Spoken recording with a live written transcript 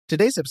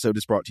Today's episode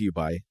is brought to you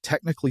by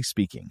Technically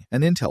Speaking,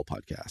 an Intel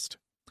podcast.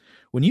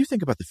 When you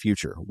think about the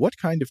future, what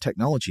kind of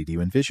technology do you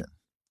envision?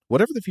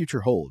 Whatever the future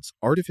holds,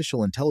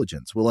 artificial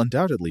intelligence will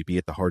undoubtedly be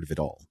at the heart of it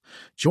all.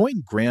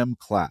 Join Graham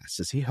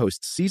Class as he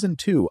hosts Season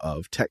 2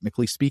 of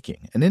Technically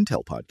Speaking, an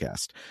Intel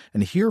podcast,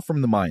 and hear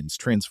from the minds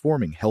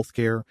transforming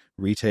healthcare,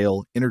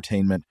 retail,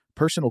 entertainment,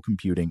 personal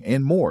computing,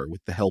 and more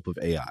with the help of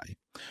AI.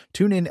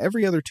 Tune in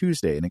every other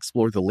Tuesday and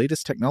explore the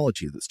latest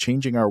technology that's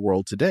changing our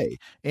world today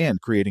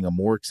and creating a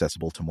more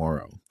accessible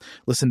tomorrow.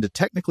 Listen to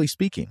Technically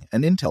Speaking,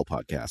 an Intel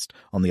podcast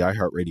on the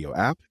iHeartRadio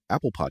app,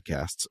 Apple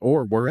Podcasts,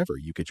 or wherever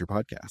you get your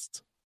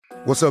podcasts.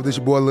 What's up, this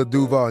your boy Lil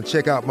Duval, and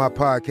check out my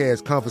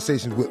podcast,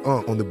 Conversations with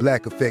Unc, on the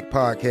Black Effect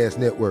Podcast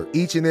Network.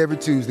 Each and every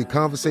Tuesday,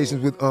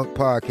 Conversations with Unc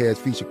podcast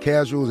feature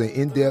casuals and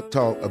in-depth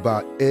talk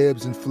about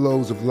ebbs and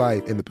flows of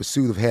life and the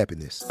pursuit of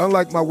happiness.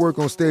 Unlike my work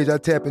on stage, I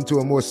tap into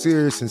a more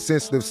serious and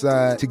sensitive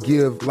side to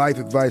give life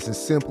advice and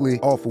simply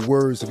offer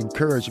words of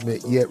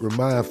encouragement, yet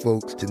remind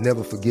folks to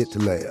never forget to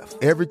laugh.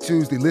 Every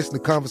Tuesday, listen to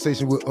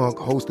Conversations with Unc,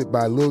 hosted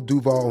by Lil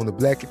Duval on the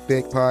Black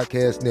Effect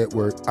Podcast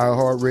Network,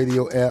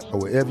 iHeartRadio app,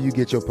 or wherever you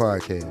get your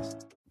podcasts.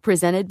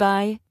 Presented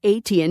by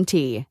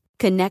AT&T.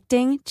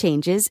 Connecting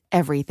changes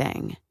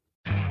everything.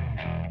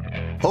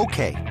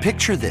 Okay,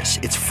 picture this.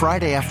 It's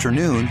Friday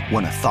afternoon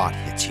when a thought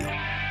hits you.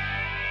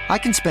 I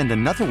can spend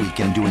another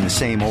weekend doing the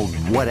same old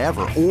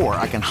whatever, or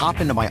I can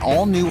hop into my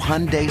all-new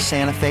Hyundai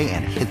Santa Fe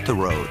and hit the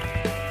road.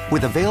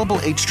 With available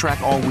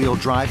H-Track all-wheel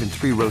drive and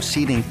 3-row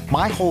seating,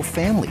 my whole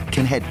family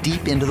can head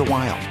deep into the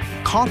wild.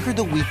 Conquer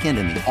the weekend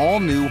in the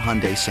all-new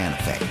Hyundai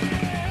Santa Fe.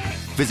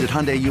 Visit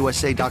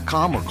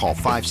HyundaiUSA.com or call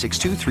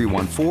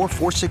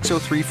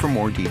 562-314-4603 for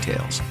more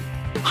details.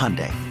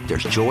 Hyundai,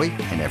 there's joy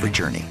in every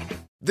journey.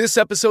 This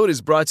episode is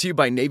brought to you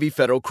by Navy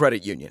Federal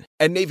Credit Union.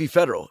 At Navy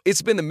Federal,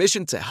 it's been the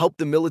mission to help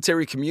the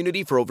military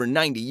community for over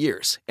 90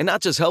 years. And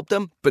not just help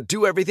them, but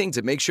do everything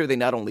to make sure they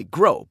not only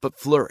grow, but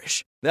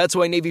flourish. That's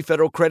why Navy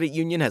Federal Credit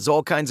Union has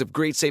all kinds of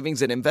great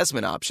savings and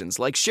investment options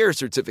like share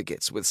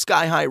certificates with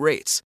sky-high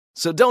rates.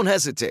 So don't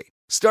hesitate.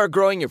 Start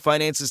growing your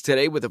finances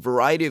today with a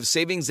variety of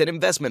savings and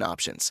investment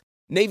options.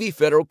 Navy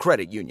Federal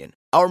Credit Union.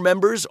 Our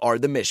members are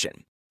the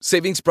mission.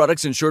 Savings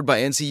products insured by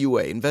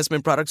NCUA.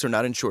 Investment products are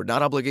not insured,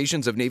 not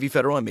obligations of Navy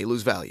Federal and may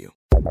lose value.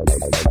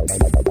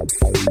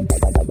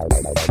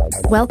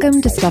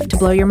 Welcome to Stuff to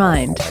Blow Your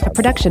Mind, a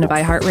production of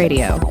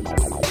iHeartRadio.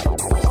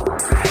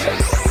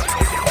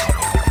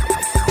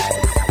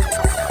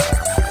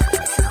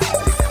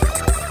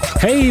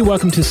 Hey,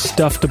 welcome to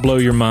Stuff to Blow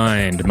Your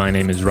Mind. My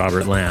name is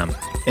Robert Lamb.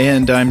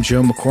 And I'm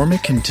Joe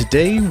McCormick, and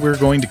today we're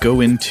going to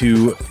go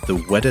into the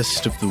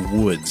wettest of the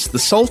woods, the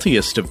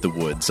saltiest of the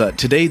woods.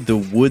 Today, the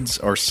woods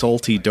are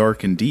salty,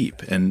 dark, and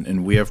deep,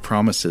 and we have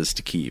promises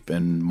to keep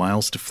and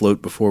miles to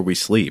float before we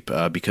sleep,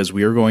 because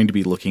we are going to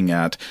be looking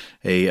at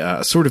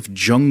a sort of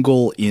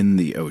jungle in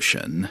the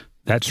ocean.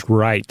 That's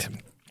right.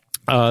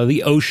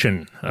 The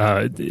ocean,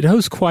 it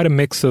hosts quite a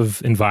mix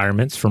of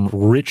environments, from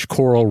rich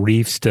coral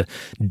reefs to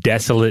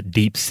desolate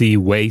deep-sea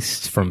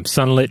wastes, from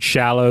sunlit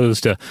shallows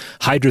to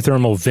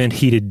hydrothermal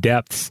vent-heated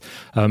depths.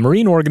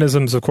 Marine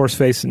organisms, of course,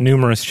 face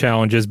numerous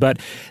challenges, but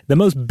the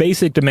most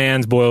basic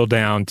demands boil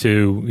down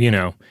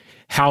to,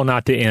 how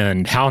not to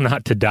end, how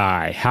not to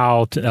die,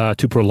 how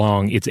to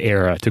prolong its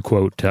era, to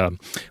quote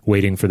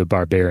Waiting for the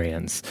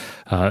Barbarians.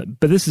 But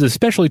this is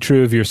especially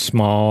true if you're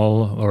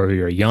small or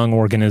you're a young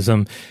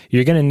organism.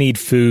 You're going to need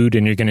food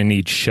and you're going to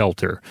need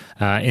shelter.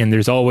 And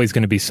there's always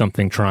going to be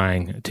something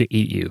trying to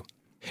eat you.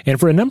 And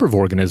for a number of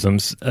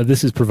organisms,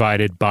 this is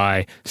provided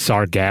by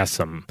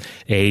Sargassum,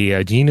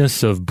 a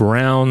genus of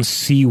brown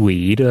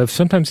seaweed,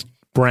 sometimes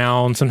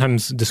brown,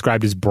 sometimes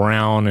described as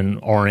brown and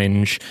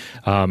orange.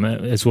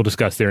 As we'll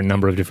discuss, there are a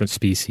number of different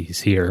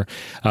species here.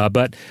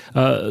 But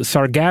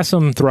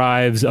Sargassum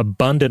thrives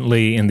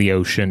abundantly in the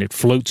ocean. It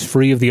floats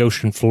free of the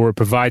ocean floor. It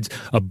provides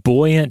a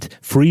buoyant,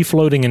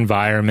 free-floating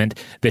environment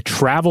that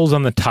travels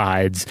on the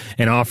tides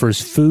and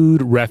offers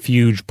food,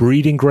 refuge,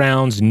 breeding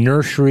grounds,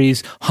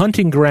 nurseries,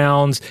 hunting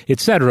grounds,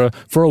 etc.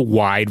 for a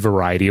wide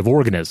variety of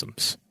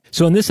organisms.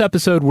 So in this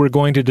episode, we're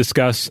going to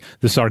discuss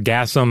the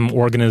Sargassum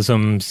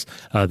organisms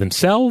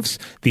themselves,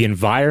 the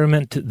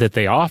environment that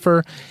they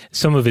offer,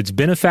 some of its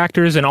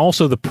benefactors, and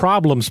also the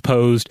problems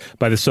posed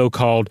by the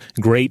so-called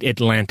Great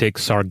Atlantic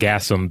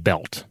Sargassum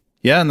Belt.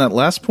 Yeah, and that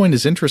last point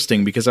is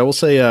interesting because I will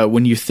say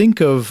when you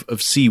think of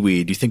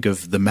seaweed, you think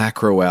of the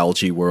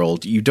macroalgae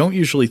world. You don't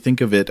usually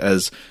think of it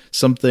as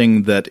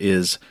something that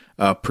is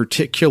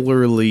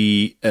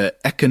particularly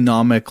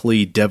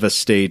economically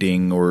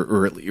devastating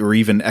or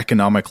even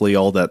economically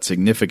all that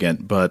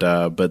significant, but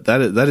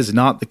that is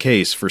not the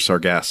case for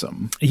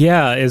Sargassum.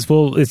 Yeah, as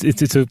well,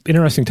 it's an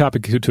interesting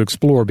topic to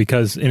explore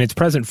because in its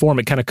present form,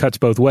 it kind of cuts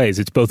both ways.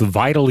 It's both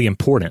vitally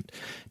important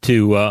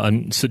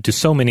to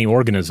so many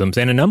organisms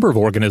and a number of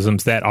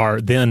organisms that are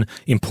then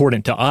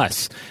important to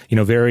us.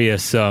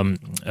 Various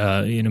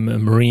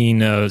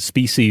marine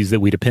species that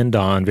we depend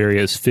on,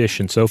 various fish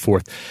and so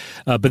forth.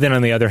 But then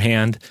on the other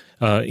hand,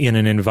 in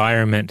an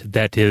environment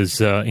that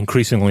is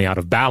increasingly out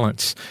of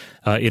balance,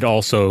 it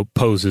also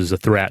poses a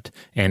threat,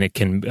 and it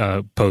can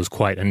pose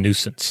quite a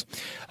nuisance.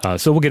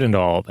 So we'll get into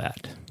all of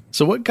that.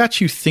 So what got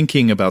you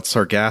thinking about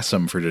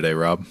sargassum for today,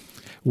 Rob?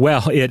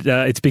 Well,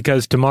 it's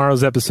because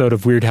tomorrow's episode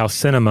of Weird House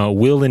Cinema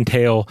will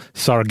entail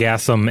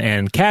sargassum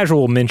and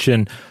casual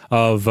mention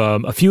of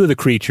a few of the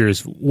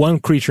creatures, one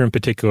creature in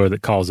particular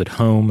that calls it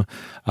home.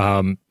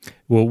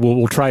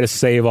 We'll try to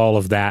save all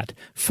of that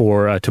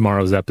for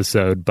tomorrow's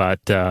episode,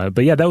 but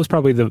yeah, that was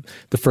probably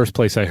the first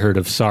place I heard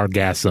of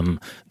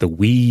sargassum, the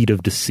weed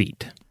of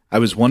deceit. I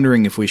was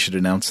wondering if we should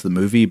announce the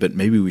movie, but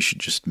maybe we should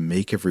just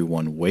make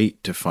everyone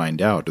wait to find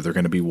out. They're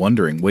going to be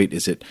wondering, wait,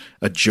 is it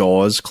a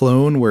Jaws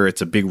clone where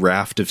it's a big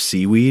raft of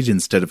seaweed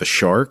instead of a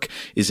shark?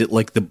 Is it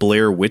like the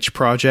Blair Witch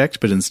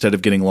Project, but instead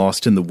of getting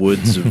lost in the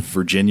woods of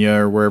Virginia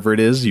or wherever it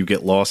is, you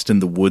get lost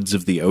in the woods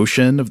of the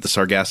ocean, of the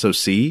Sargasso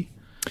Sea?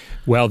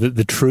 Well,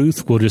 the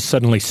truth will just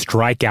suddenly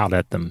strike out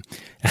at them,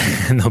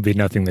 and there'll be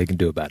nothing they can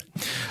do about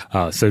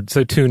it. So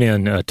tune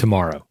in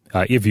tomorrow.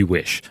 If you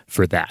wish,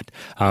 for that.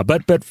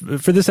 But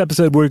for this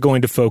episode, we're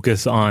going to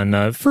focus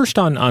on first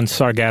on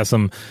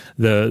sargassum,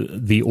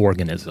 the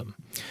organism.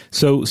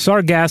 So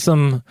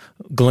sargassum,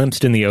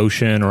 glimpsed in the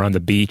ocean or on the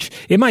beach,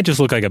 it might just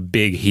look like a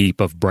big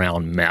heap of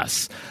brown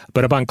mess.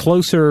 But upon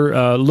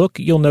closer look,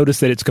 you'll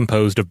notice that it's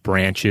composed of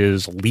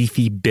branches,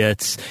 leafy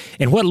bits,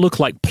 and what look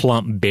like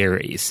plump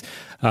berries.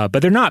 But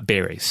they're not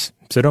berries.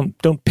 So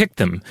don't pick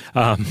them.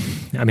 I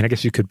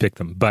guess you could pick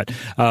them, but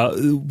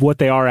what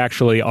they are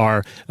actually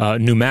are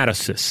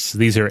pneumatocysts.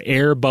 These are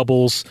air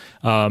bubbles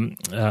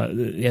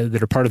that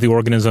are part of the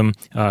organism,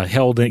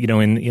 held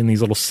in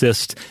these little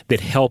cysts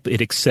that help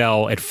it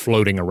excel at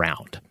floating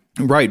around.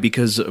 Right,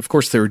 because, of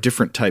course, there are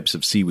different types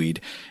of seaweed,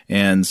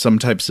 and some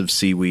types of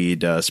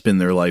seaweed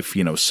spend their life,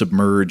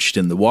 submerged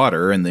in the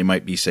water, and they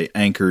might be, say,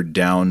 anchored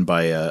down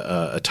by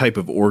a type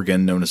of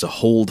organ known as a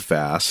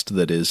holdfast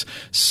that is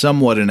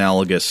somewhat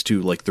analogous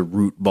to, like, the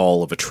root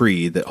ball of a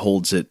tree that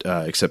holds it,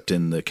 except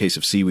in the case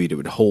of seaweed, it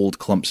would hold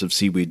clumps of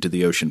seaweed to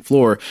the ocean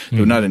floor. Mm-hmm.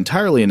 They're not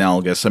entirely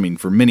analogous,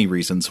 for many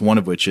reasons, one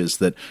of which is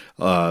that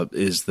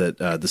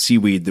the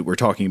seaweed that we're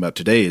talking about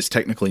today is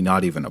technically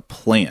not even a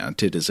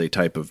plant. It is a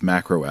type of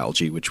macroalgae,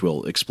 which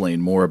we'll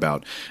explain more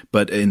about.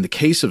 But in the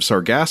case of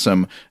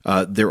sargassum,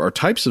 there are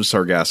types of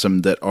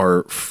sargassum that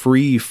are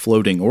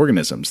free-floating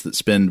organisms that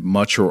spend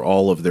much or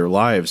all of their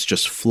lives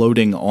just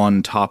floating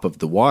on top of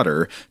the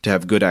water to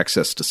have good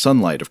access to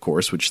sunlight, of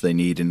course, which they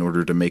need in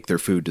order to make their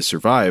food to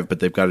survive,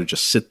 but they've got to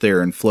just sit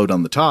there and float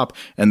on the top,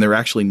 and they're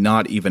actually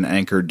not even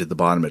anchored to the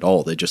bottom at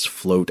all. They just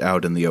float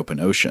out in the open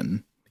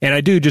ocean. And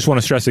I do just want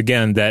to stress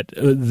again that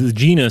the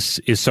genus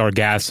is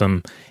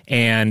Sargassum,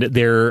 and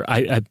there are,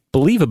 I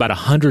believe, about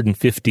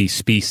 150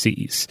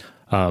 species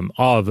of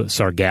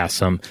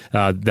Sargassum.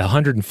 The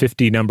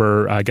 150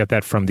 number, I got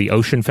that from the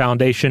Ocean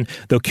Foundation.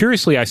 Though,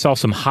 curiously, I saw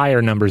some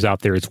higher numbers out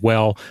there as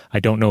well.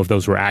 I don't know if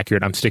those were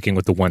accurate. I'm sticking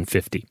with the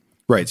 150.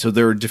 Right, so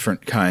there are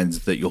different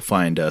kinds that you'll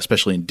find,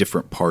 especially in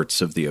different parts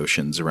of the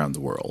oceans around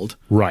the world.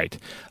 Right,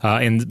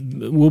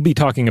 and we'll be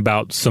talking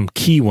about some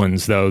key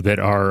ones, though, that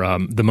are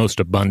the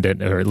most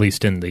abundant, or at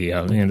least in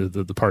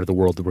the part of the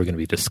world that we're going to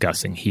be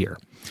discussing here.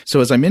 So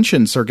as I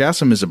mentioned,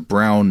 sargassum is a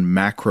brown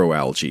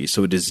macroalgae,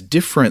 so it is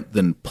different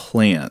than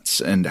plants.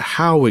 And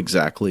how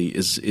exactly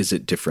is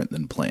it different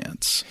than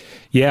plants?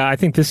 Yeah, I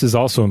think this is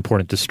also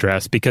important to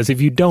stress, because if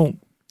you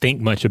don't think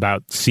much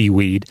about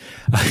seaweed,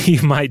 you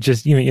might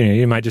just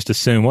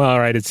assume, well, all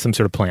right, it's some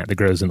sort of plant that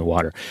grows in the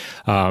water,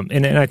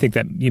 and I think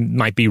that you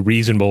might be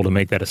reasonable to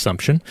make that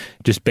assumption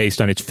just based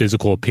on its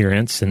physical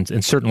appearance,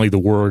 and certainly the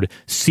word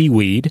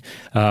seaweed.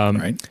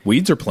 Right,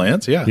 weeds are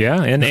plants, yeah,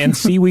 and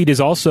seaweed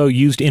is also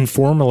used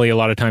informally a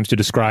lot of times to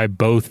describe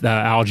both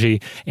algae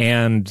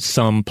and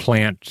some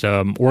plant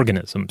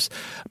organisms.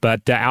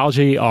 But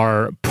algae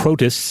are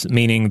protists,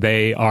 meaning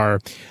they are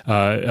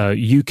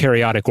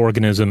eukaryotic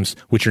organisms,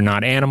 which are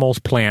not animals,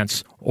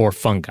 plants, or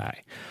fungi.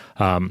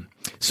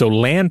 So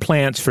land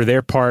plants, for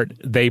their part,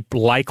 they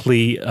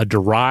likely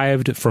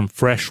derived from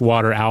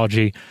freshwater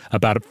algae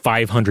about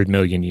 500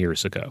 million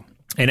years ago.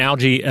 And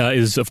algae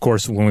is, of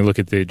course, when we look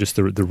at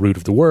the root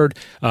of the word,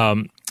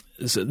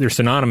 they're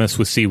synonymous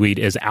with seaweed,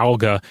 as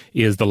alga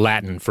is the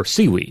Latin for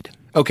seaweed.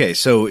 Okay,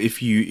 so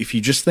if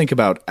you just think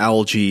about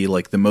algae,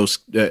 like the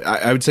most,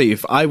 I would say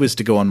if I was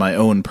to go on my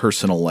own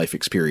personal life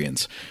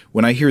experience,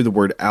 when I hear the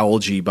word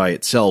algae by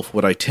itself,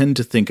 what I tend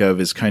to think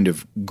of is kind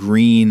of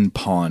green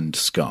pond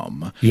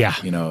scum. Yeah.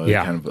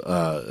 Kind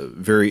of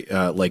very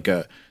like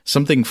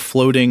something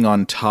floating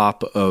on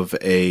top of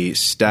a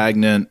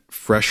stagnant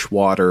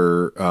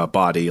freshwater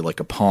body,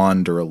 like a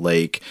pond or a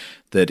lake,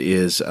 that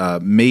is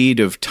made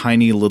of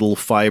tiny little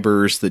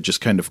fibers that just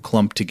kind of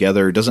clump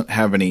together. It doesn't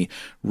have any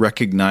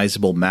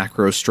recognizable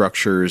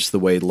macrostructures the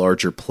way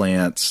larger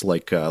plants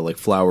like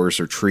flowers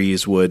or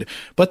trees would.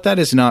 But that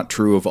is not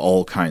true of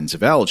all kinds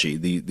of algae.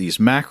 These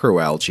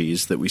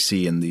macroalgae that we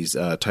see in these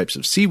types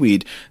of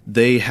seaweed,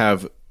 they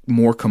have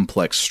more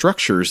complex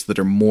structures that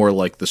are more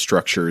like the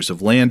structures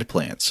of land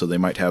plants. So they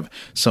might have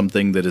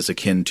something that is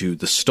akin to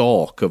the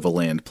stalk of a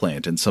land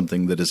plant and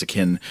something that is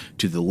akin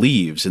to the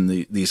leaves. In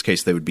these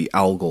cases, they would be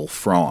algal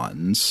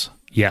fronds.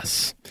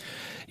 Yes.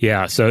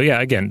 Yeah. So,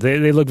 yeah, again,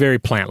 they look very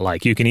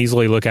plant-like. You can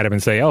easily look at them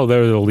and say, oh,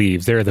 they're the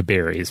leaves, they're the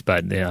berries.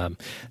 But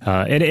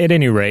at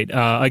any rate,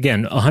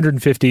 again,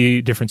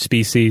 150 different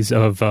species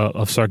of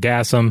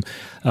sargassum,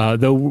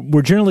 though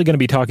we're generally going to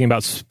be talking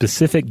about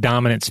specific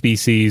dominant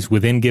species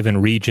within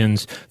given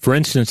regions. For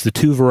instance, the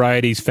two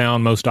varieties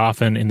found most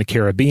often in the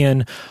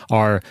Caribbean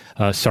are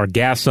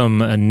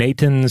Sargassum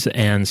natans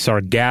and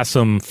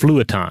Sargassum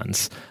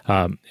fluitans.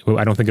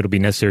 I don't think it'll be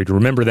necessary to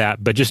remember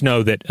that, but just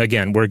know that,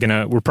 again, we're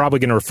probably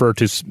going to refer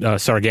to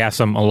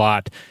sargassum a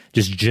lot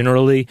just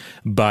generally,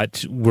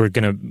 but we're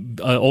going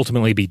to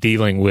ultimately be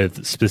dealing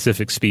with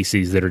specific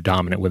species that are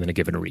dominant within a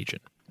given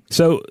region.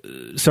 So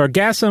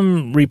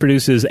sargassum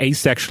reproduces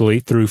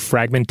asexually through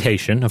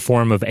fragmentation, a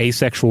form of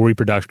asexual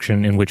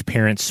reproduction in which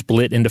parents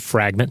split into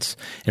fragments,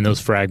 and those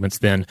fragments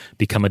then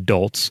become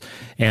adults.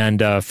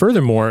 And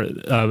furthermore,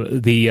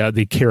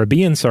 the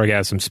Caribbean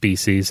sargassum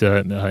species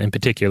in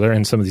particular,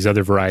 and some of these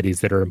other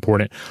varieties that are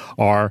important,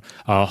 are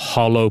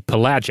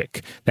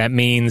holopelagic. That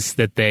means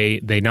that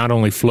they not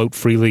only float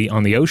freely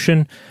on the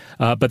ocean,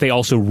 but they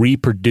also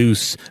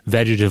reproduce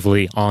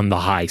vegetatively on the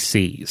high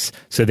seas.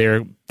 So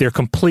they're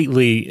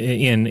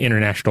completely in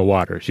international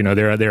waters. You know,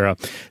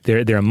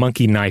 they're a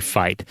monkey knife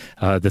fight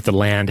that the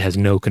land has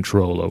no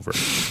control over.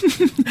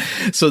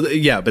 So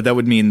but that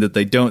would mean that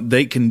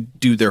they can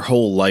do their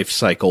whole life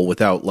cycle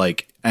without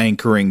like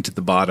anchoring to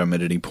the bottom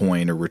at any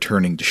point or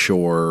returning to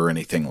shore or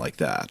anything like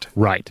that.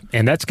 Right.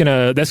 And that's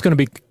gonna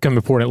become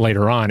important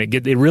later on.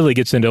 It really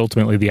gets into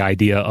ultimately the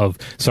idea of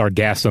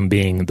sargassum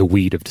being the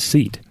weed of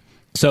deceit.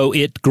 So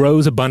it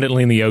grows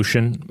abundantly in the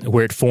ocean,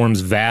 where it forms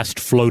vast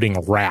floating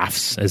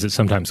rafts, as it's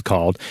sometimes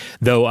called,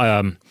 though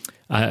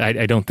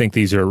I don't think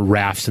these are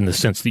rafts in the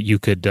sense that you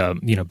could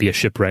be a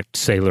shipwrecked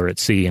sailor at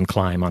sea and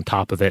climb on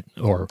top of it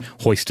or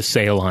hoist a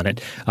sail on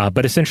it,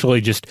 but essentially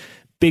just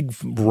big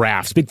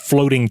rafts, big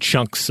floating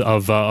chunks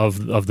of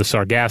the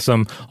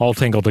sargassum, all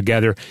tangled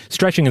together,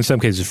 stretching in some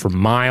cases for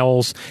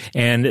miles.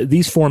 And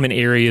these form in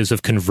areas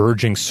of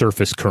converging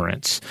surface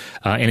currents.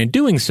 And in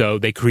doing so,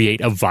 they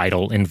create a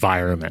vital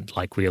environment,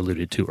 like we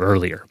alluded to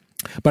earlier.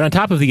 But on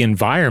top of the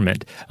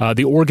environment,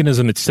 the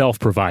organism itself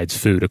provides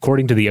food.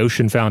 According to the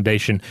Ocean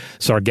Foundation,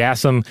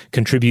 sargassum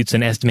contributes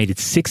an estimated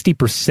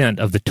 60%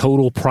 of the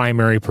total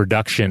primary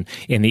production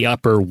in the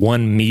upper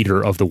 1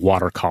 meter of the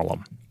water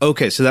column.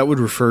 Okay, so that would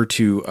refer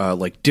to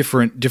like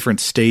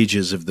different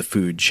stages of the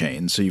food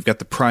chain. So you've got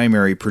the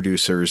primary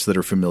producers that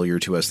are familiar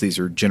to us. These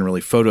are generally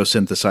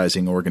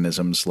photosynthesizing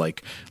organisms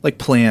like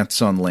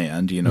plants on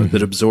land,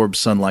 that absorb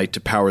sunlight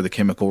to power the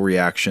chemical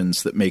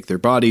reactions that make their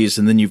bodies.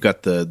 And then you've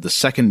got the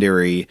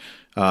secondary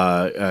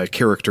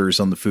characters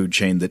on the food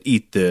chain that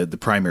eat the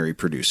primary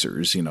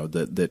producers,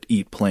 that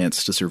eat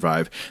plants to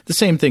survive. The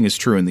same thing is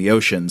true in the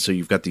ocean. So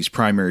you've got these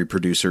primary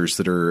producers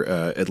that are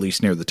at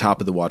least near the top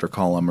of the water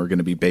column are going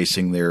to be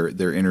basing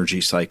their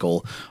energy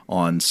cycle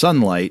on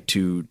sunlight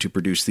to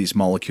produce these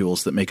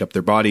molecules that make up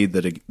their body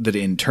that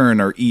in turn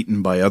are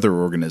eaten by other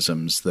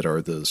organisms that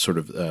are the sort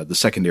of the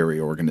secondary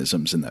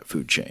organisms in that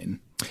food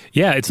chain.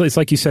 Yeah, it's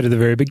like you said at the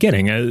very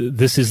beginning.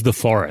 This is the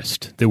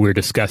forest that we're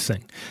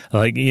discussing.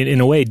 Like in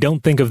a way,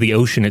 don't think of the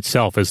ocean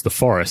itself as the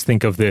forest.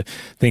 Think of the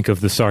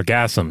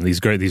sargassum,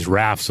 these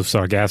rafts of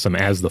sargassum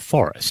as the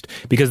forest.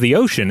 Because the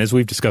ocean, as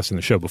we've discussed in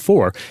the show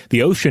before,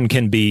 the ocean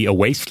can be a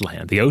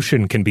wasteland. The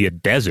ocean can be a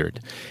desert,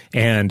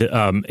 and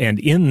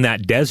in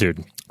that desert,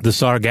 the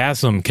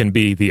sargassum can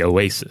be the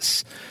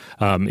oasis.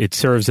 It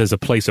serves as a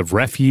place of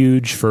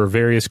refuge for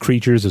various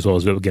creatures, as well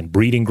as, again,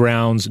 breeding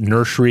grounds,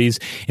 nurseries.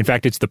 In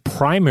fact, it's the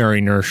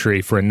primary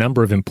nursery for a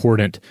number of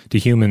important to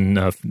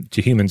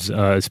humans,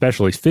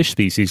 especially fish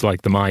species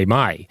like the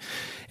mahi-mahi.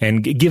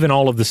 And given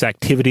all of this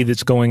activity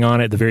that's going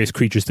on at the various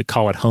creatures that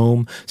call it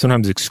home,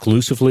 sometimes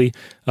exclusively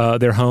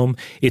their home,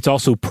 it's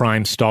also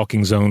prime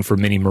stalking zone for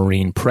many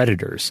marine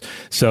predators.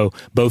 So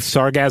both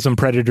sargassum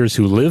predators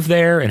who live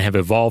there and have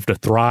evolved to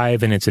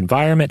thrive in its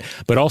environment,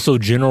 but also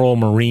general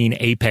marine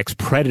apex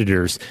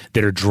predators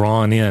that are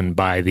drawn in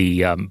by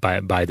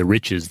the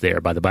riches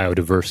there, by the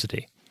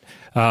biodiversity.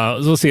 So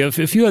let's see, a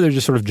few other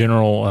just sort of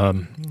general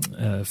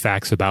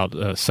facts about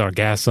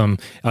sargassum.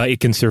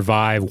 It can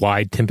survive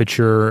wide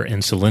temperature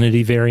and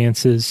salinity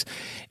variances.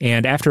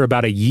 And after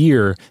about a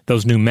year,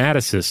 those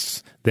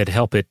pneumatocysts that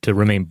help it to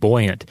remain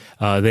buoyant,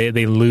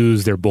 they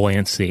lose their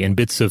buoyancy, and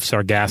bits of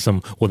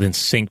sargassum will then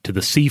sink to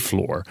the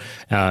seafloor,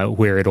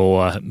 where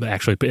it'll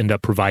actually end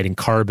up providing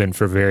carbon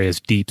for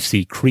various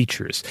deep-sea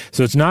creatures.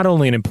 So it's not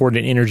only an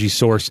important energy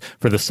source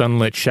for the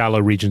sunlit, shallow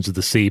regions of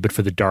the sea, but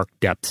for the dark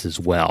depths as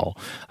well.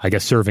 I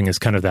guess serving as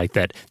kind of like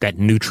that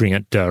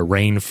nutrient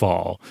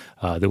rainfall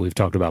that we've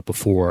talked about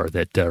before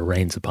that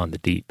rains upon the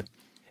deep.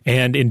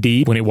 And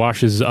indeed, when it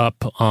washes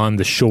up on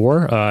the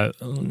shore,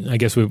 I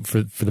guess for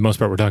the most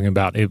part we're talking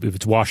about if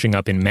it's washing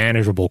up in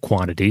manageable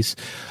quantities,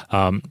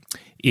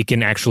 It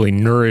can actually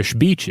nourish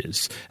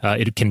beaches.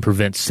 It can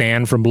prevent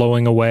sand from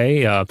blowing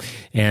away.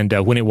 And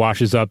when it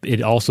washes up,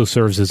 it also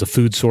serves as a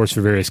food source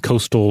for various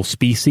coastal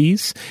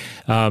species.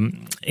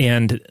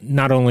 And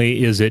not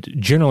only is it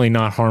generally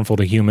not harmful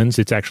to humans,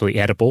 it's actually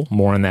edible.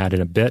 More on that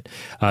in a bit.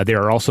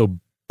 There are also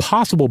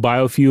possible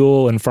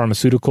biofuel and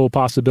pharmaceutical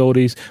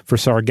possibilities for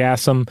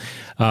sargassum.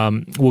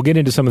 We'll get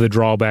into some of the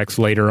drawbacks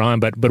later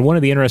on, but one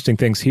of the interesting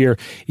things here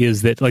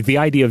is that, like, the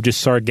idea of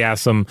just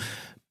sargassum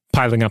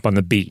piling up on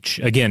the beach,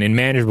 again, in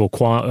manageable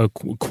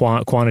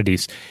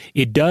quantities,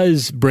 it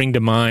does bring to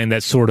mind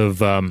that sort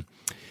of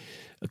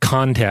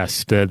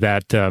contest,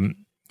 that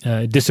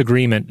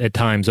disagreement at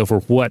times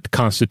over what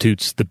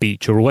constitutes the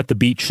beach or what the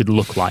beach should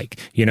look like.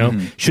 You know,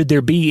 should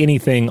there be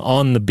anything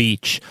on the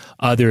beach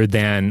other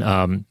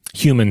than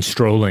humans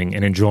strolling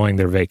and enjoying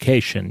their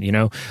vacation? You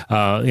know,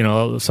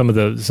 some of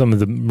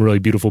the really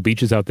beautiful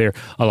beaches out there,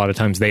 a lot of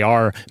times they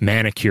are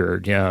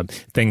manicured.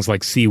 Things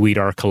like seaweed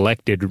are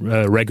collected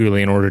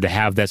regularly in order to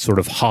have that sort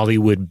of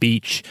Hollywood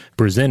beach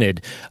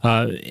presented.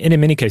 And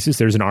in many cases,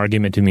 there's an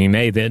argument to be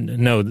made that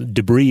no,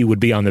 debris would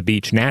be on the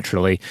beach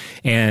naturally,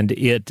 and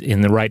it,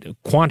 in the right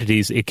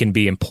quantities, it can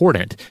be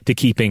important to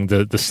keeping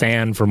the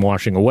sand from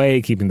washing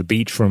away, keeping the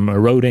beach from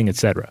eroding,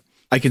 etc.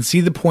 I can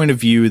see the point of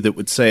view that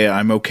would say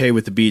I'm okay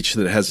with the beach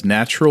that has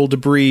natural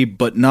debris,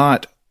 but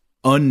not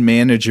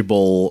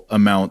unmanageable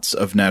amounts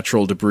of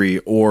natural debris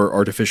or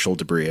artificial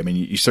debris. I mean,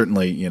 you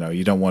certainly,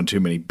 you don't want too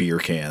many beer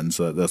cans.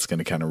 That's going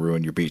to kind of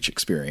ruin your beach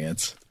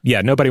experience. Yeah,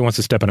 nobody wants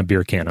to step on a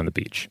beer can on the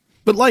beach.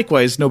 But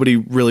likewise, nobody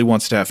really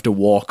wants to have to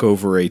walk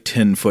over a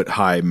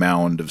 10-foot-high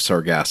mound of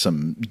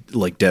sargassum,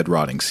 like dead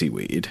rotting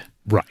seaweed.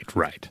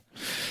 Right.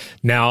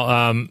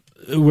 Now,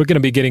 we're going to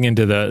be getting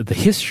into the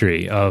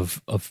history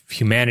of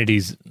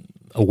humanity's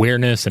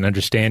awareness and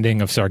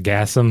understanding of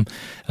sargassum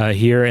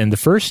here. And the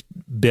first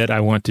bit I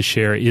want to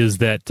share is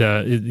that,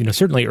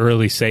 certainly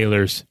early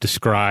sailors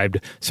described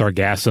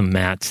sargassum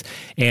mats.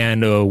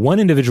 And one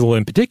individual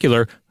in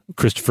particular,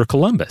 Christopher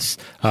Columbus.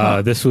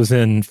 This was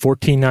in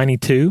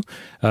 1492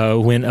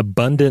 when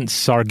abundant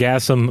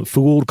sargassum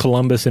fooled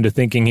Columbus into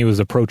thinking he was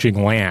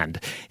approaching land.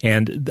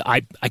 And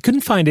I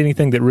couldn't find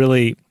anything that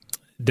really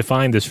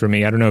defined this for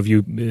me. I don't know if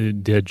you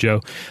did,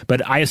 Joe,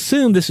 but I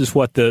assume this is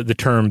what the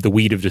term the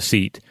weed of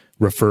deceit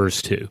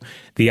refers to.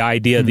 The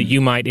idea that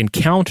you might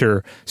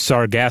encounter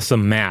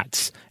sargassum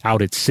mats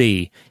out at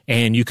sea,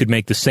 and you could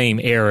make the same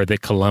error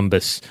that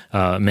Columbus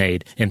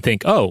made and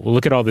think, oh, well,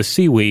 look at all this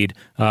seaweed.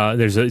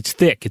 It's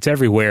thick. It's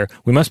everywhere.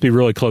 We must be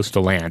really close to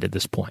land at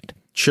this point.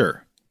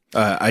 Sure.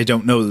 I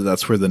don't know that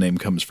that's where the name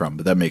comes from,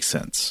 but that makes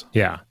sense.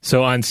 Yeah.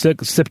 So on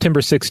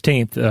September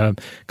 16th,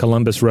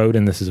 Columbus wrote,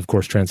 and this is, of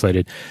course,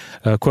 translated,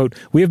 quote,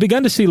 "We have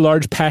begun to see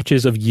large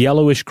patches of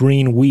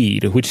yellowish-green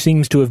weed, which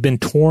seems to have been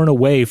torn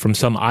away from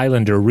some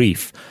island or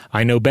reef.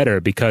 I know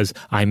better because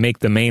I make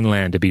the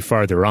mainland to be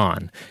farther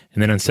on."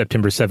 And then on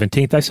September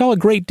 17th, "I saw a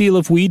great deal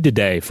of weed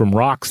today from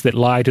rocks that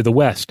lie to the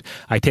west.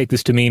 I take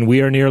this to mean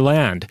we are near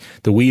land.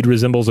 The weed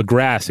resembles a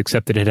grass,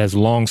 except that it has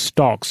long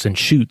stalks and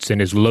shoots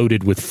and is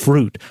loaded with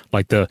fruit,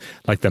 like the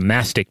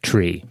mastic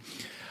tree."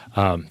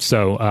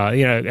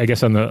 I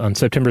guess on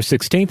September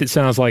 16th, it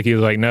sounds like he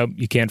was like, nope,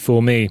 you can't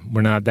fool me.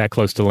 We're not that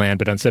close to land.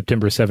 But on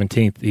September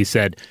 17th, he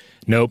said,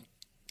 nope,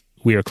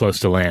 we are close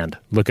to land.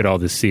 Look at all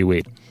this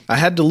seaweed. I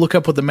had to look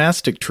up what the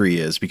mastic tree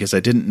is because I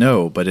didn't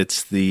know, but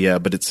it's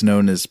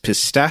known as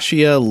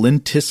Pistacia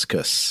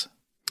lentiscus.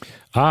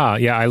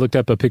 Yeah, I looked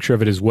up a picture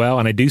of it as well,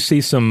 and I do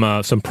see some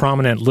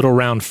prominent little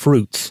round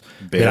fruits.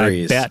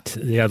 Berries.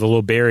 The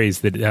little berries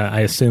that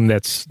I assume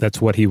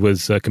that's what he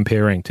was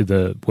comparing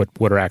to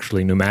what are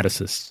actually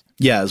pneumatocysts.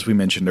 Yeah, as we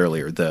mentioned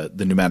earlier, the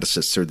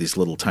pneumatocysts are these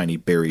little tiny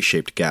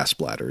berry-shaped gas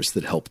bladders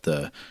that help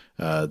the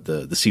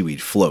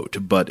seaweed float.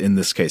 But in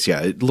this case,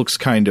 yeah, it looks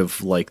kind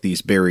of like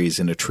these berries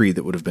in a tree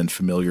that would have been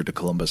familiar to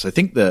Columbus. I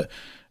think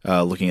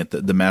looking at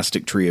the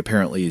mastic tree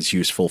apparently is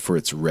useful for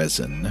its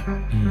resin.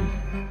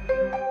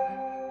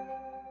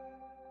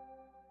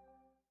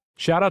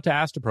 Shout out to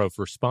Astepro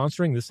for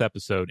sponsoring this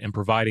episode and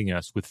providing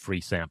us with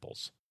free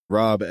samples.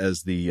 Rob,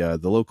 as the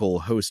local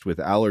host with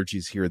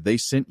allergies here, they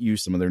sent you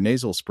some of their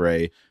nasal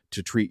spray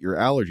to treat your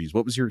allergies.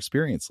 What was your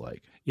experience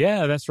like?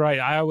 Yeah, that's right.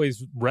 I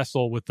always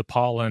wrestle with the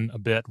pollen a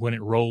bit when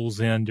it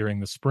rolls in during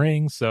the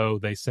spring, so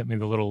they sent me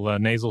the little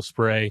nasal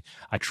spray.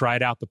 I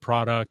tried out the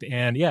product,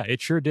 and yeah, it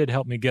sure did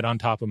help me get on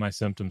top of my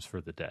symptoms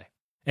for the day.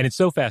 And it's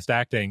so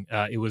fast-acting,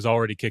 it was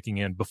already kicking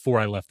in before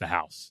I left the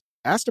house.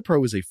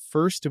 Astepro is a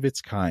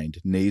first-of-its-kind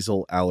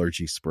nasal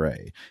allergy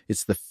spray.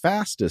 It's the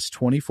fastest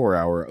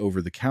 24-hour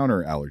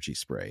over-the-counter allergy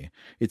spray.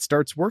 It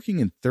starts working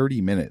in 30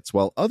 minutes,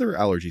 while other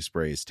allergy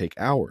sprays take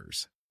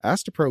hours.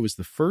 Astepro is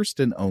the first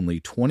and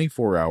only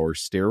 24-hour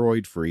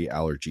steroid-free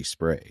allergy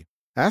spray.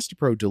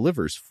 Astepro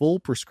delivers full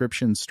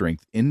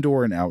prescription-strength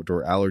indoor and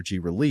outdoor allergy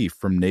relief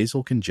from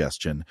nasal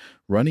congestion,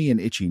 runny and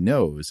itchy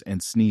nose,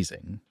 and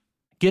sneezing.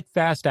 Get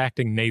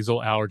fast-acting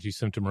nasal allergy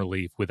symptom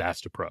relief with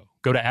Astepro.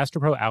 Go to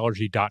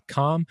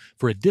asteproallergy.com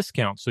for a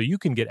discount so you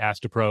can get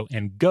Astepro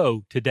and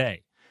go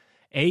today.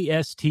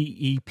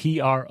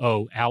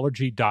 ASTEPRO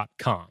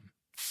allergy.com.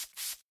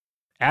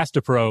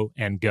 Astapro,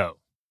 and go.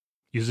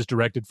 Use as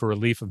directed for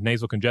relief of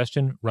nasal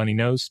congestion, runny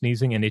nose,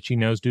 sneezing, and itchy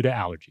nose due to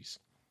allergies.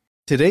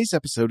 Today's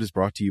episode is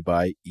brought to you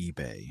by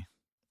eBay.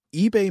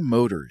 eBay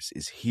Motors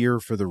is here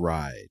for the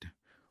ride.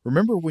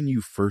 Remember when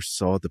you first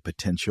saw the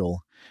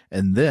potential?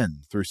 And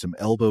then, through some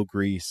elbow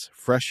grease,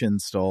 fresh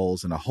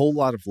installs, and a whole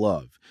lot of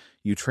love,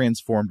 you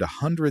transformed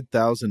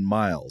 100,000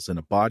 miles and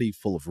a body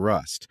full of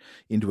rust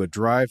into a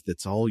drive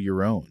that's all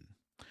your own.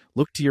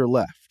 Look to your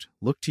left.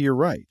 Look to your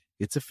right.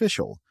 It's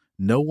official.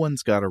 No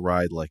one's got a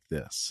ride like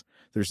this.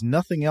 There's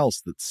nothing else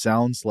that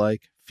sounds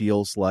like,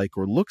 feels like,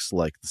 or looks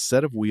like the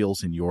set of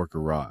wheels in your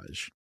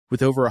garage.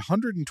 With over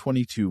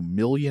 122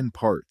 million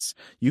parts,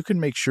 you can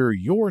make sure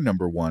your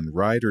number one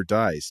ride or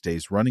die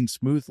stays running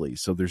smoothly,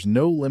 so there's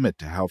no limit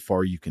to how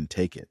far you can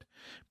take it.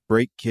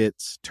 Brake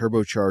kits,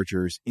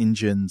 turbochargers,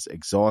 engines,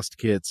 exhaust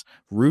kits,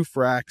 roof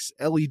racks,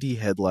 LED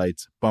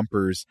headlights,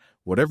 bumpers,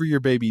 whatever your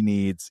baby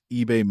needs,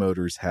 eBay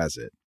Motors has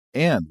it.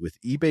 And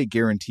with eBay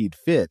Guaranteed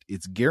Fit,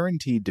 it's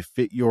guaranteed to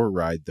fit your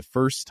ride the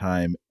first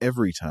time,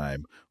 every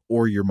time,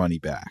 or your money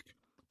back.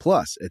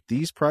 Plus, at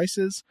these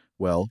prices,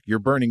 well, you're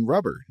burning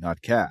rubber,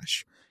 not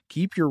cash.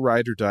 Keep your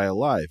ride or die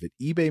alive at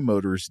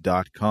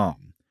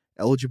ebaymotors.com.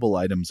 Eligible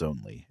items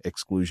only.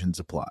 Exclusions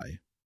apply.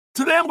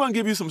 Today I'm going to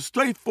give you some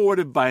straightforward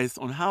advice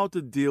on how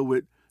to deal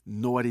with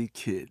naughty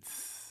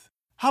kids.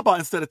 How about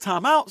instead of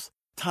timeouts,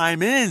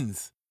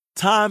 time-ins?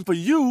 Time for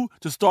you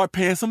to start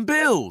paying some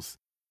bills.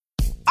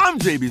 I'm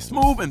JB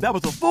Smoove, and that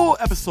was a full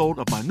episode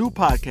of my new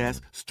podcast,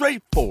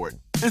 Straightforward,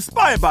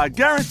 inspired by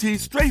guaranteed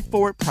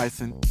straightforward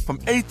pricing from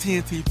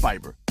AT&T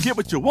Fiber. Get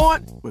what you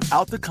want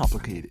without the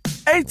complicated.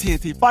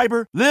 AT&T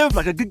Fiber, live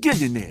like a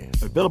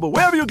gigillionaire. Available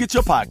wherever you get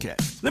your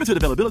podcasts. Limited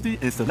availability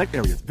in select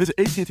areas. Visit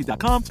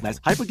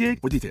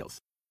AT&T.com/hypergig for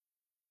details.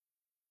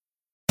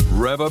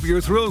 Rev up your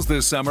thrills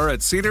this summer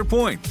at Cedar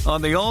Point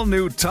on the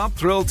all-new Top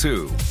Thrill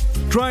 2.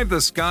 Drive the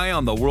sky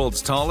on the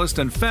world's tallest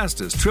and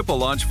fastest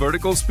triple-launch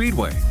vertical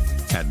speedway.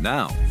 And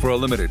now, for a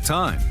limited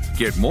time,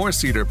 get more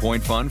Cedar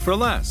Point fun for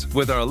less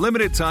with our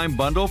limited-time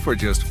bundle for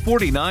just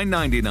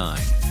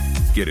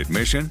 $49.99. Get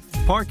admission,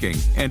 parking,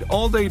 and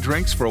all-day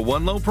drinks for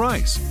one low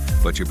price.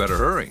 But you better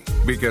hurry,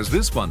 because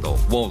this bundle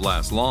won't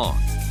last long.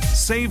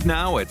 Save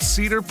now at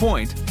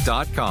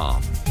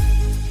cedarpoint.com.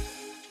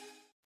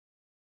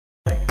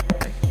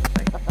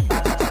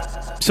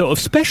 So of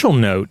special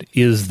note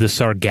is the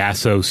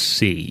Sargasso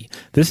Sea.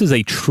 This is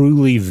a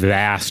truly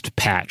vast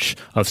patch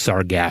of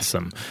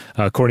sargassum.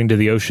 According to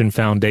the Ocean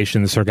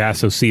Foundation, the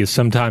Sargasso Sea is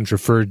sometimes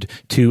referred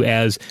to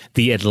as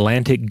the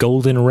Atlantic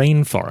Golden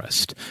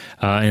Rainforest.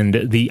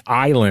 And the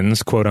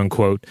islands, quote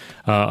unquote,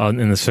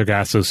 in the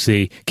Sargasso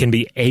Sea can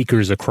be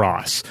acres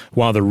across,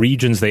 while the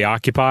regions they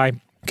occupy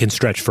can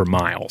stretch for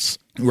miles.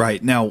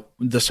 Right. Now,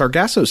 the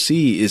Sargasso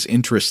Sea is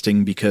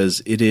interesting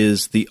because it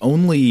is the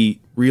only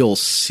real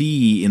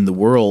sea in the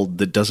world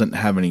that doesn't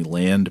have any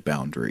land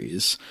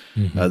boundaries.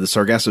 Mm-hmm. The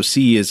Sargasso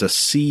Sea is a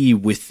sea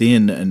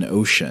within an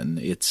ocean.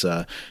 It's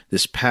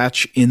this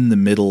patch in the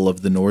middle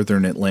of the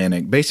northern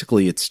Atlantic.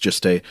 Basically, it's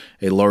just a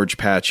large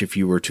patch if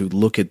you were to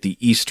look at the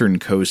eastern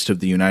coast of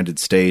the United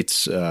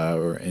States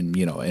and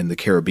the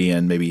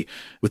Caribbean, maybe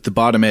with the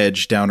bottom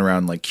edge down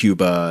around like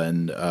Cuba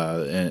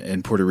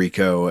and Puerto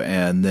Rico,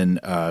 and then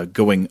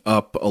going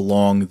up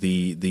along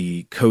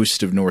the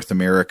coast of North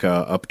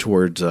America up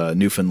towards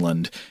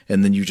Newfoundland,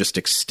 and then you just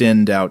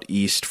extend out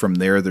east from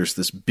there. There's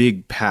this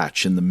big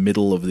patch in the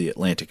middle of the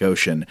Atlantic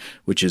Ocean,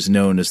 which is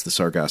known as the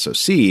Sargasso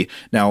Sea.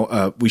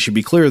 Now, we should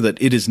be clear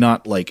that it is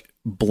not like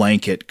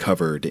blanket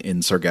covered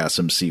in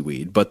sargassum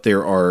seaweed, but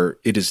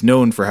it is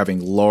known for having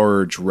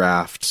large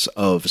rafts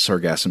of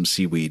sargassum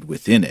seaweed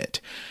within it.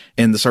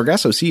 And the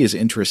Sargasso Sea is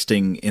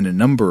interesting in a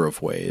number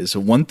of ways.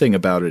 One thing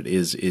about it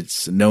is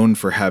it's known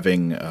for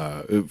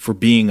for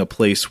being a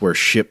place where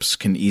ships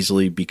can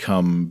easily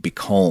become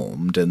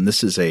becalmed, and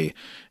this is a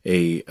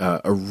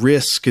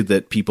risk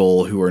that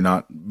people who are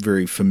not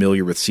very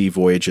familiar with sea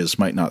voyages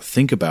might not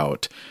think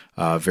about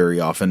very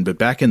often. But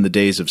back in the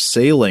days of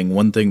sailing,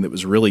 one thing that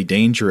was really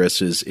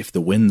dangerous is if the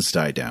winds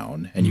die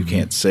down and you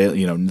can't sail,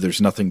 there's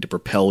nothing to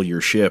propel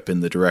your ship in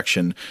the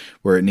direction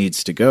where it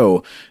needs to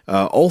go.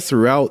 All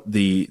throughout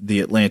the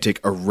Atlantic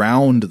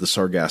around the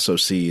Sargasso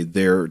Sea,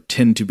 there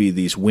tend to be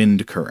these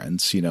wind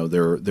currents.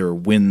 There are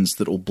winds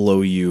that'll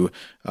blow you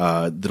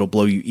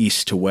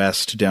east to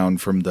west down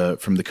from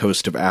the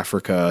coast of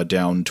Africa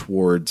down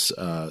towards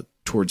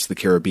the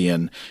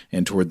Caribbean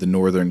and toward the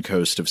northern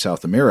coast of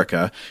South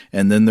America.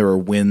 And then there are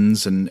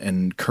winds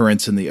and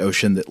currents in the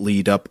ocean that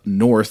lead up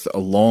north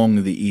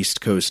along the east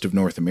coast of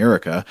North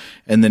America.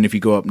 And then if you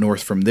go up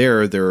north from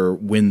there, there are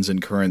winds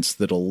and currents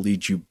that'll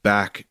lead you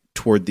back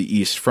toward the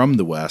east from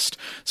the west.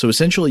 So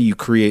essentially you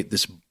create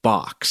this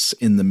box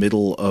in the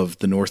middle of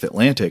the North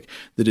Atlantic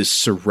that is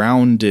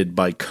surrounded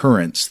by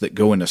currents that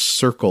go in a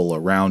circle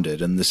around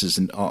it. And this is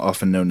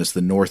often known as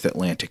the North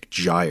Atlantic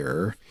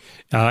Gyre.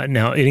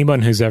 Now,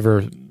 anyone who's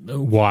ever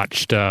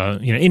watched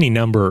any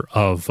number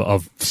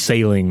of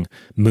sailing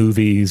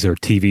movies or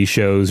TV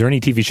shows, or any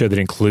TV show that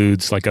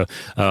includes like a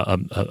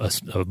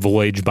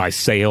voyage by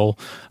sail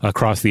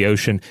across the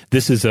ocean,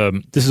 this is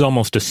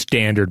almost a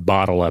standard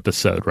bottle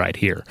episode right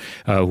here,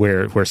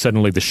 where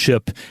suddenly the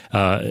ship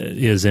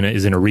is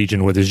in a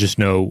region where there's just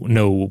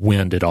no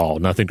wind at all,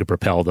 nothing to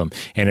propel them,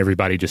 and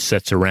everybody just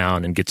sits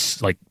around and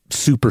gets like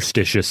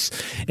superstitious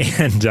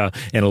and a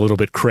little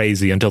bit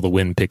crazy until the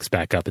wind picks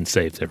back up and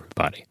saves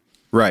everybody.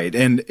 Right.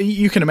 And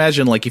you can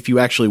imagine, like, if you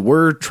actually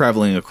were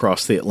traveling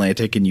across the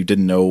Atlantic and you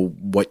didn't know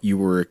what you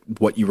were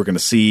going to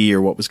see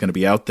or what was going to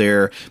be out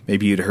there,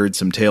 maybe you'd heard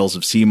some tales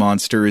of sea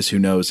monsters, who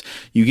knows.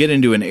 You get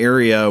into an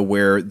area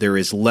where there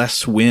is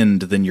less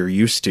wind than you're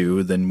used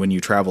to than when you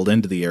traveled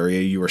into the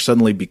area. You are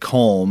suddenly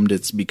becalmed.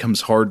 It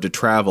becomes hard to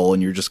travel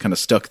and you're just kind of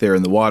stuck there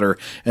in the water.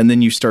 And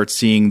then you start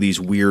seeing these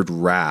weird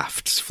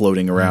rafts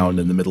floating around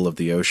in the middle of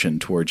the ocean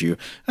towards you.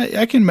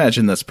 I can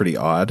imagine that's pretty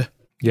odd.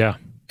 Yeah.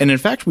 And in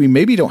fact, we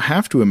maybe don't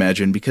have to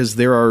imagine, because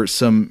there are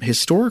some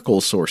historical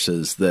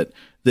sources that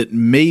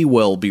may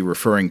well be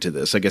referring to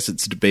this. I guess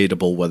it's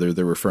debatable whether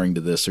they're referring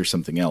to this or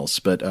something else.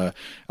 But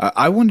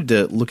I wanted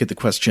to look at the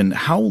question,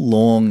 how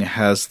long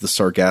has the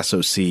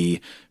Sargasso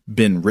Sea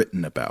been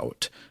written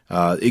about?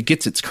 It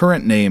gets its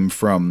current name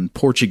from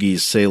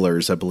Portuguese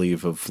sailors, I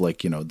believe, of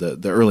the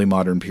early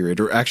modern period,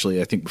 or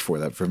actually I think before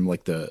that, from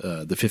like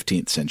the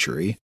 15th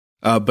century.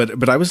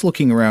 But I was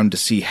looking around to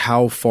see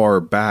how far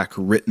back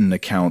written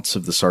accounts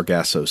of the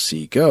Sargasso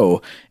Sea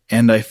go,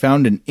 and I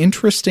found an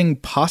interesting,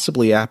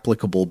 possibly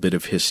applicable bit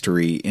of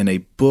history in a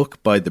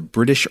book by the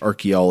British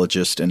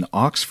archaeologist and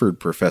Oxford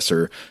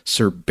professor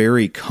Sir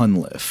Barry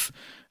Cunliffe.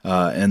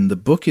 And the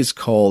book is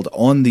called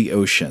On the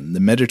Ocean, the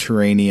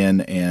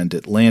Mediterranean and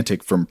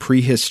Atlantic from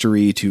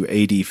Prehistory to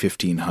AD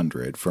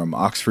 1500, from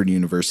Oxford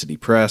University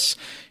Press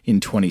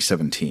in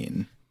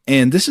 2017.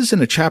 And this is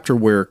in a chapter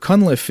where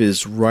Cunliffe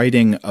is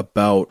writing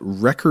about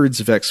records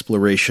of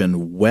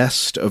exploration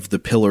west of the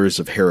Pillars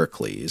of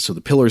Heracles. So the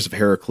Pillars of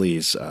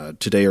Heracles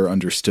today are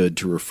understood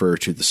to refer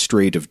to the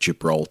Strait of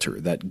Gibraltar,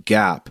 that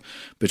gap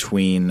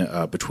between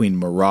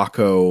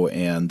Morocco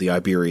and the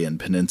Iberian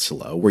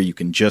Peninsula, where you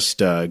can just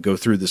go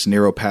through this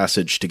narrow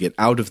passage to get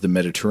out of the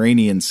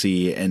Mediterranean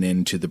Sea and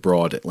into the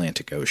broad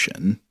Atlantic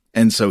Ocean.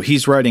 And so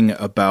he's writing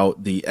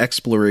about the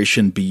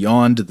exploration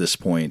beyond this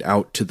point,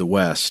 out to the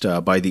west,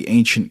 by the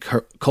ancient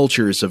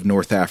cultures of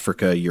North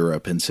Africa,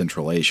 Europe, and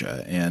Central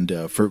Asia.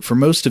 And for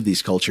most of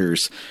these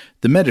cultures,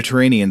 the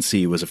Mediterranean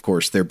Sea was, of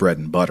course, their bread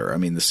and butter. I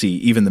mean,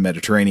 even the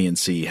Mediterranean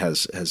Sea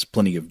has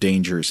plenty of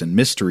dangers and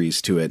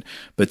mysteries to it,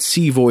 but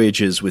sea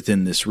voyages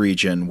within this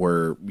region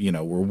were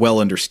well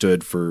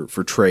understood for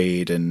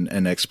trade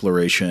and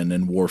exploration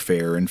and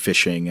warfare and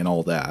fishing and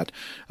all that.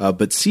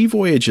 But sea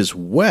voyages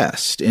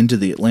west into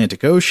the Atlantic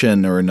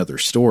Ocean are another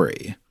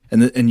story.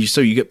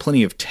 So you get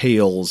plenty of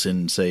tales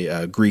in,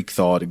 say, Greek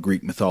thought and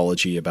Greek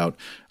mythology about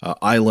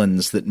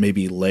islands that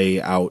maybe lay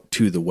out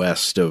to the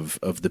west of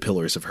the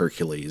Pillars of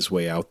Hercules,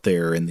 way out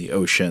there in the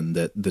ocean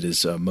that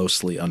is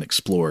mostly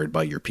unexplored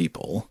by your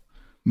people.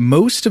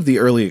 Most of the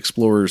early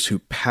explorers who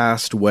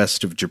passed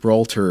west of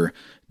Gibraltar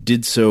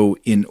did so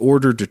in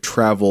order to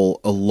travel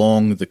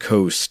along the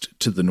coast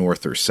to the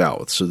north or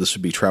south. So this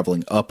would be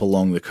traveling up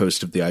along the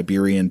coast of the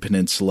Iberian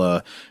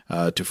Peninsula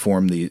to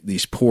form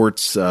these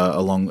ports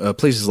along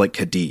places like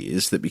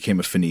Cadiz that became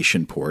a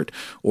Phoenician port,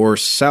 or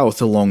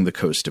south along the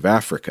coast of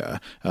Africa.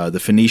 The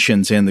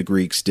Phoenicians and the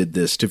Greeks did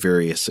this to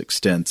various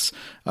extents,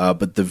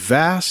 but the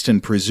vast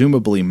and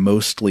presumably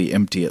mostly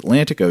empty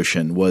Atlantic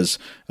Ocean was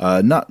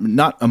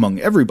not among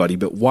everybody,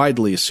 but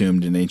widely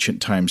assumed in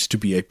ancient times to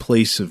be a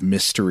place of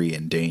mystery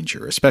and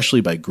danger,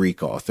 especially by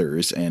Greek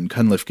authors. And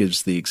Cunliffe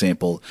gives the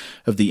example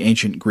of the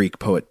ancient Greek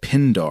poet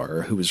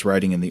Pindar, who was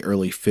writing in the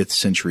early 5th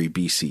century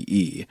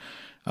BCE.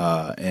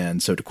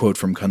 And so to quote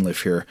from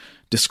Cunliffe here,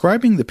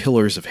 describing the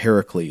Pillars of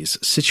Heracles,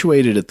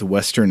 situated at the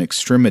western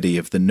extremity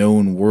of the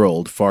known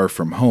world far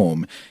from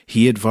home,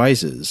 he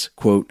advises,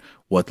 quote,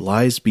 "What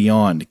lies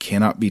beyond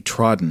cannot be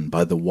trodden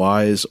by the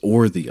wise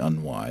or the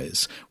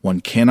unwise. One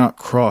cannot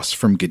cross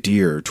from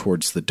Gadir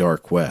towards the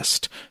dark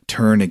west,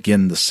 turn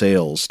again the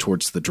sails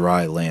towards the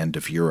dry land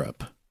of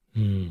Europe."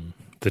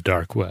 The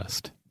dark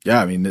west.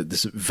 Yeah, I mean,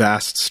 this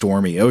vast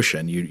stormy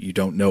ocean, you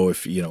don't know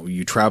if,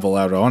 you travel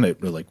out on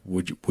it, like,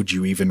 would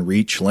you even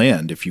reach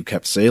land if you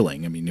kept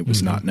sailing? I mean, it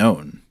was not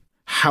known.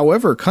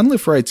 However,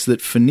 Cunliffe writes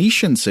that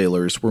Phoenician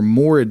sailors were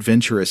more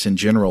adventurous in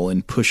general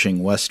in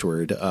pushing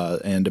westward,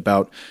 and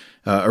about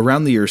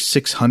around the year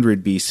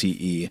 600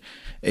 BCE,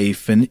 a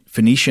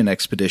Phoenician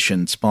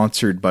expedition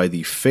sponsored by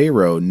the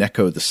pharaoh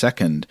Necho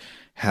II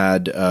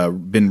had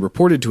been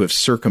reported to have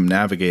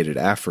circumnavigated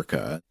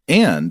Africa.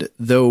 And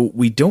though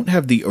we don't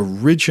have the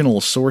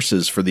original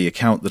sources for the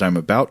account that I'm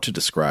about to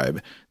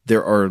describe,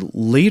 there are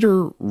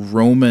later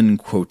Roman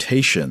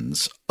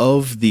quotations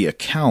of the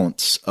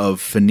accounts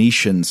of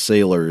Phoenician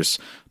sailors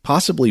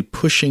possibly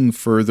pushing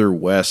further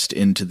west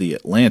into the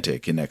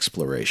Atlantic in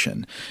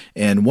exploration.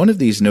 And one of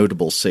these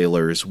notable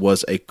sailors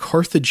was a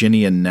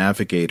Carthaginian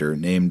navigator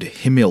named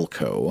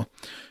Himilco.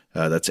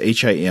 That's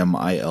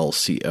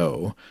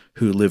Himilco,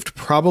 who lived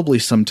probably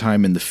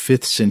sometime in the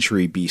 5th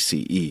century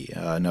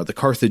BCE. Now, the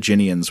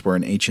Carthaginians were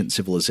an ancient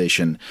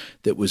civilization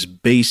that was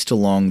based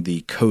along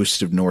the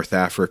coast of North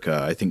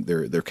Africa. I think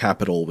their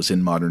capital was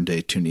in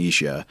modern-day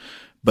Tunisia,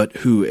 but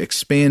who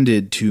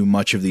expanded to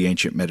much of the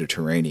ancient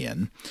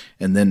Mediterranean.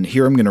 And then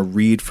here I'm going to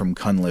read from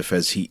Cunliffe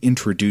as he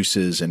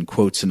introduces and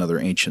quotes another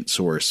ancient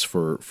source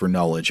for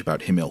knowledge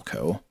about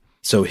Himilco.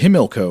 So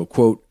Himilco,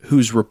 quote,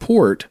 whose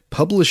report,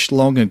 published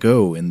long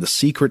ago in the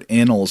secret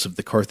annals of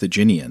the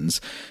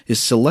Carthaginians, is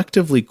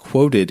selectively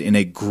quoted in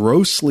a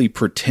grossly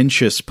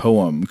pretentious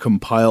poem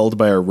compiled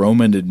by a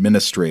Roman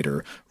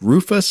administrator,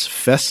 Rufus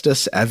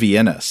Festus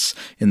Avienus,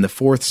 in the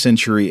 4th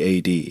century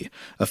A.D.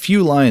 A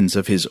few lines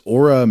of his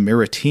Ora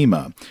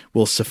Maritima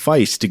will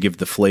suffice to give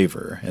the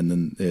flavor. And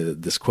then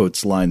this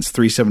quotes lines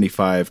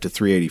 375 to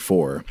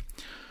 384.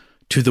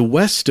 To the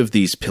west of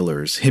these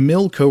pillars,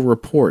 Himilco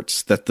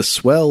reports that the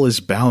swell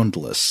is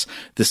boundless,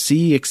 the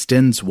sea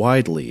extends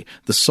widely,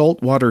 the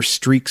salt water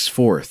streaks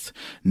forth.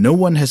 No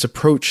one has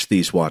approached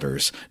these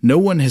waters, no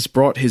one has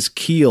brought his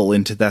keel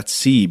into that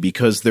sea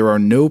because there are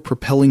no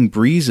propelling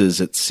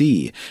breezes at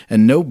sea,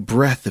 and no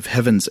breath of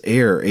heaven's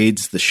air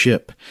aids the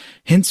ship.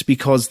 Hence,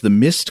 because the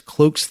mist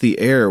cloaks the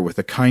air with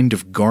a kind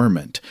of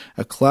garment,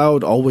 a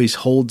cloud always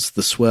holds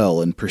the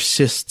swell and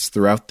persists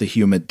throughout the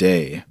humid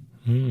day.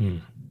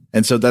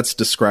 And so that's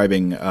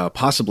describing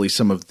possibly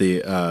some of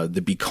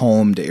the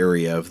becalmed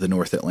area of the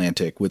North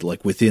Atlantic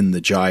within the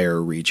gyre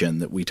region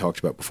that we talked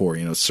about before,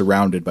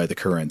 surrounded by the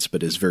currents,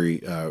 but is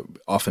very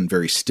often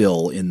very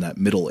still in that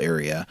middle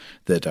area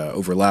that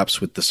overlaps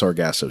with the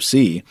Sargasso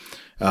Sea.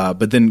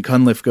 But then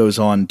Cunliffe goes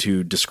on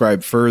to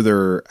describe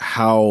further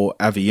how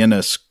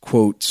Avienus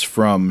quotes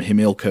from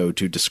Himilco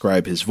to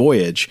describe his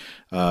voyage.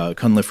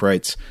 Cunliffe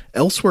writes,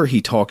 elsewhere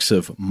he talks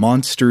of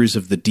monsters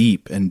of the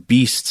deep and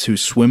beasts who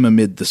swim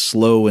amid the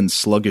slow and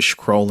sluggish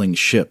crawling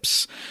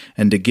ships.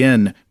 And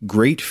again,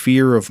 great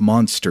fear of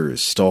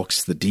monsters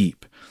stalks the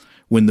deep.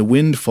 When the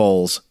wind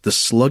falls, the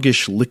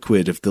sluggish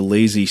liquid of the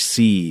lazy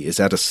sea is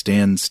at a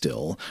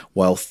standstill,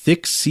 while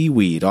thick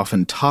seaweed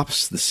often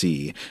tops the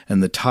sea,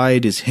 and the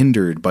tide is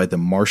hindered by the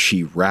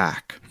marshy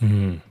rack.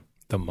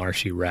 The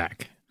marshy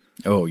rack.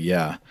 Oh,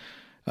 yeah.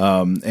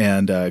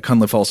 And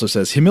Cunliffe also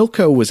says,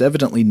 Himilco was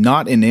evidently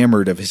not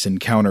enamored of his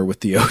encounter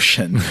with the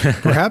ocean.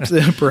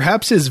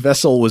 Perhaps his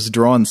vessel was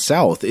drawn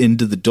south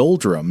into the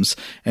doldrums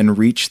and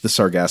reached the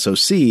Sargasso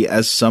Sea,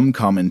 as some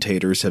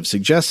commentators have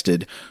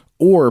suggested,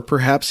 or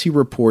perhaps he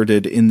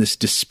reported in this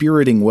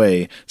dispiriting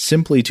way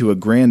simply to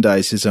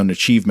aggrandize his own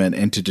achievement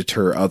and to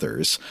deter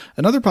others.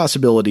 Another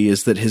possibility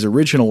is that his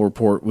original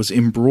report was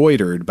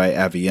embroidered by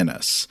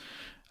Avienus.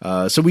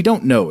 So we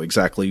don't know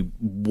exactly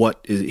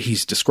what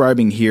he's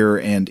describing here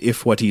and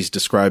if what he's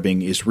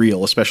describing is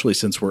real, especially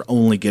since we're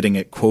only getting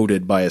it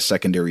quoted by a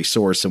secondary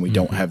source and we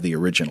don't have the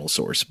original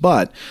source.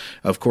 But,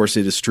 of course,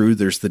 it is true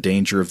there's the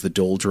danger of the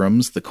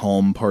doldrums, the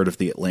calm part of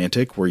the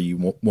Atlantic where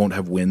you won't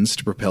have winds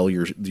to propel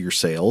your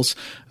sails.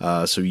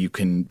 So you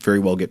can very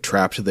well get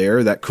trapped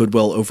there. That could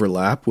well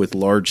overlap with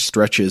large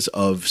stretches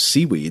of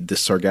seaweed, the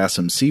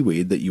Sargassum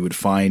seaweed that you would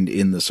find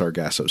in the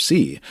Sargasso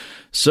Sea.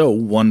 So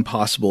one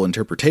possible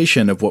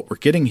interpretation of what we're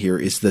getting here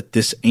is that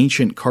this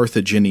ancient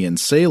Carthaginian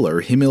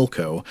sailor,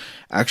 Himilco,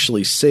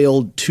 actually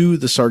sailed to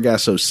the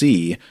Sargasso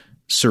Sea,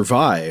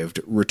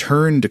 survived,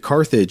 returned to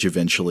Carthage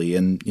eventually,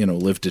 and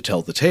lived to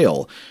tell the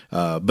tale.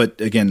 But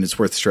again, it's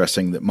worth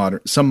stressing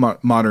that some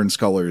modern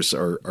scholars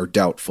are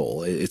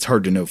doubtful. It's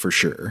hard to know for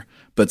sure.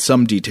 But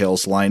some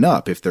details line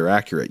up if they're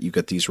accurate. You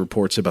get these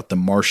reports about the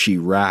marshy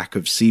rack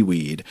of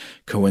seaweed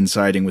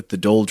coinciding with the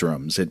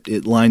doldrums.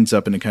 It lines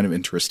up in a kind of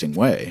interesting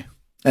way.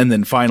 And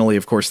then finally,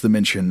 of course, the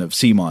mention of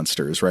sea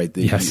monsters, right?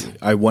 Yes.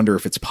 I wonder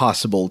if it's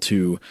possible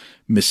to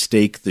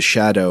mistake the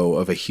shadow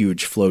of a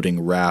huge floating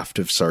raft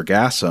of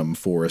sargassum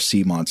for a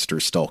sea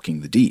monster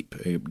stalking the deep.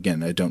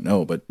 Again, I don't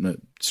know, but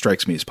it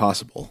strikes me as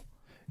possible.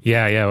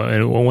 Yeah.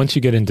 And once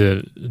you get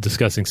into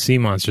discussing sea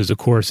monsters, of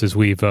course, as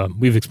we've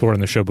explored on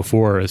the show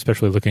before,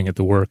 especially looking at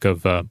the work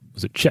of,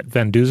 was it Chet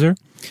Van Duzer?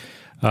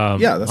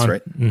 Yeah, that's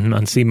right.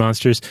 On sea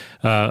monsters.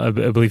 I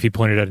believe he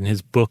pointed out in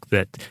his book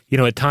that,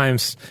 at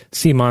times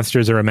sea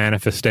monsters are a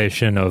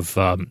manifestation of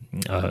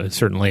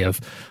certainly of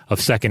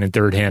second and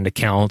third hand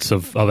accounts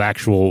of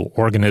actual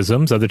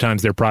organisms. Other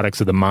times they're products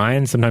of the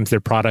mind. Sometimes they're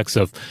products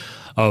of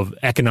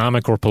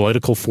economic or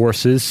political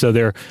forces. So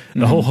there are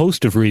a whole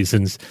host of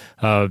reasons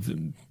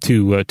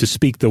to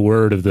speak the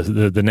word of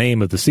the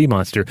name of the sea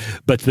monster.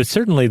 But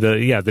certainly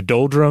the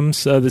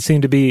doldrums that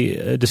seem to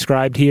be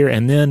described here,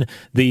 and then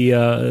the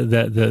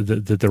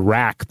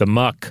rack, the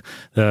muck,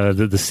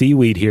 the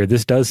seaweed here.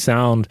 This does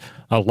sound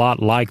a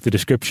lot like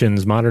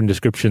the modern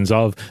descriptions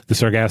of the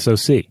Sargasso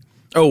Sea.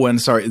 Oh,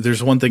 and sorry,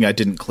 there's one thing I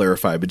didn't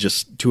clarify, but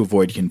just to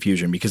avoid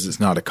confusion, because it's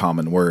not a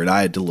common word,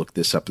 I had to look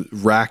this up.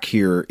 Wrack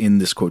here in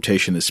this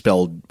quotation is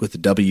spelled with a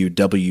W,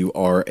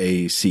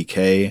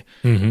 W-R-A-C-K.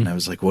 And I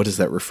was like, what is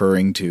that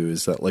referring to?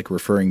 Is that like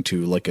referring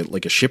to like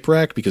a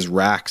shipwreck? Because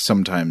wrack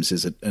sometimes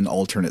is an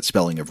alternate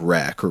spelling of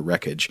wreck or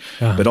wreckage.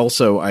 But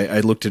also,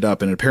 I looked it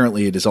up, and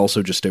apparently it is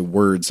also just a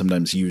word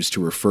sometimes used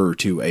to refer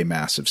to a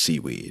mass of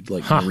seaweed.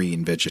 Like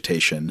marine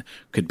vegetation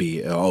could be,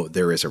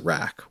 there is a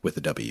wrack with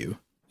a W.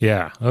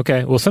 Yeah.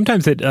 Okay. Well,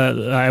 sometimes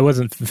I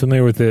wasn't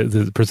familiar with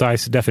the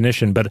precise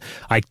definition, but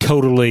I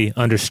totally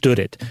understood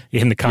it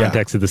in the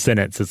context of the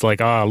sentence. It's like,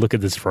 look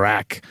at this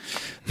wrack.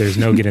 There's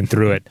no getting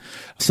through it.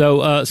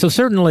 So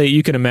certainly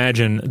you can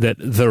imagine that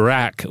the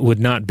wrack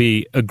would not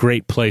be a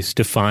great place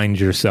to find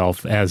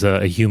yourself as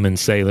a human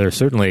sailor,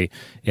 certainly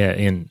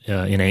in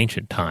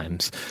ancient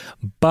times.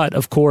 But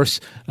of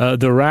course,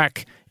 the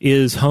wrack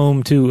is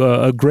home to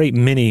a great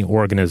many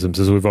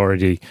organisms, as we've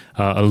already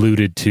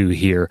alluded to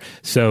here.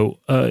 So,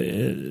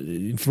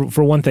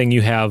 for one thing,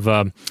 you have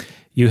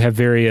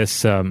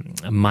various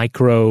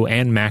micro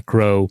and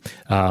macro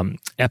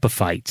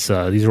epiphytes.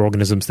 These are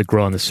organisms that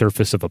grow on the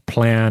surface of a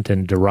plant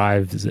and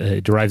derives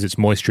its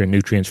moisture and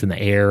nutrients from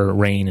the air,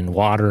 rain, and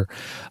water.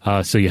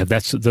 So you have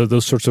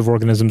those sorts of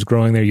organisms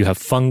growing there. You have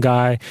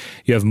fungi.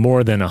 You have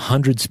more than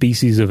 100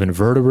 species of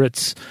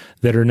invertebrates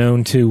that are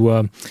known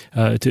to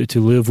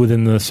live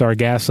within the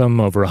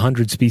sargassum. Over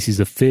 100 species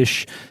of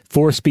fish,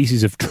 4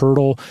 species of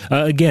turtle.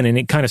 Again, and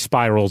it kind of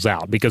spirals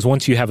out, because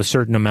once you have a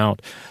certain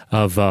amount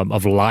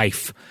of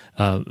life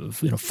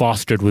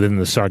fostered within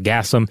the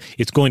sargassum,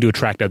 it's going to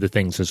attract other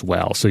things as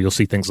well. So you'll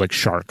see things like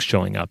sharks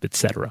showing up,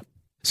 etc.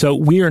 So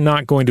we are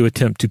not going to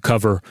attempt to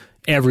cover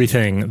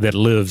everything that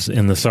lives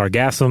in the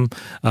sargassum,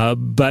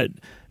 but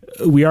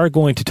we are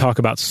going to talk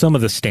about some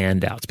of the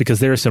standouts, because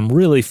there are some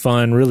really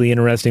fun, really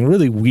interesting,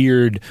 really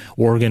weird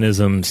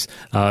organisms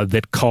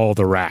that call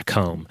the wrack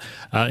home.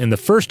 And the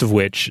first of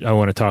which I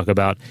want to talk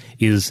about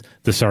is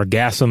the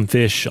sargassum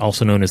fish,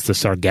 also known as the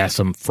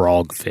sargassum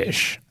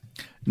frogfish.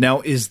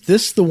 Now, is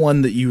this the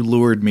one that you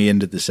lured me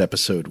into this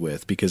episode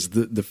with? Because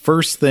the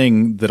first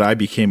thing that I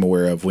became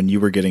aware of when you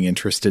were getting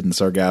interested in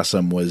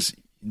sargassum was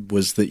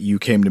that you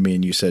came to me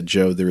and you said,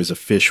 Joe, there is a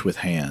fish with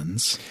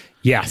hands.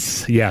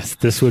 Yes.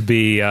 This would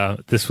be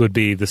the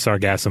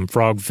sargassum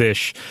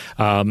frogfish,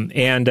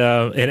 and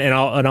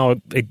I'll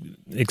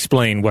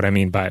explain what I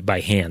mean by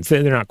hands.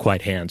 They're not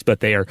quite hands,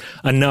 but they are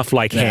enough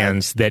like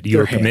hands that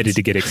you're permitted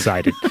to get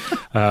excited.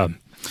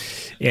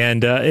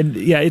 And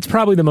it's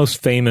probably the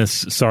most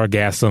famous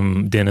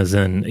sargassum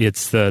denizen.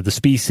 It's the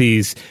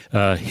species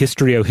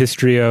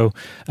Histrio,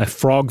 a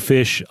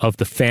frogfish of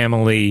the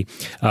family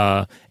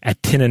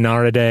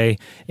Actinonaridae,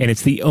 and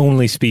it's the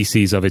only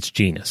species of its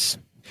genus.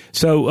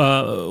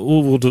 So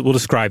we'll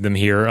describe them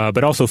here,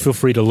 but also feel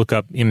free to look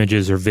up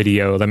images or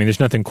video. I mean,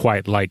 there's nothing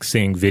quite like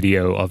seeing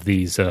video of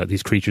these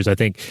creatures. I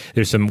think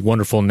there's some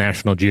wonderful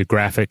National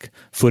Geographic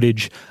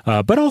footage,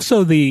 but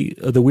also the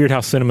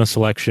Weirdhouse Cinema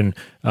selection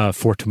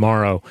for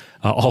tomorrow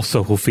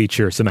also will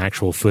feature some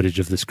actual footage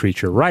of this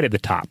creature right at the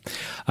top.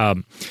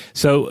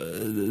 So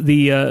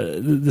the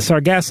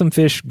sargassum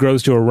fish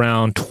grows to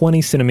around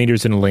 20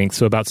 centimeters in length,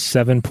 so about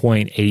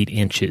 7.8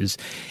 inches,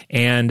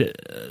 and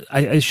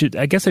I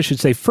guess I should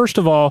say, first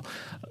of all,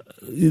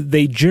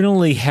 they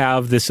generally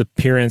have this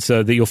appearance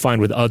that you'll find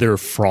with other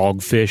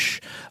frogfish,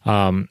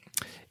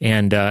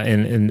 and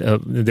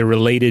they're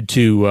related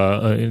to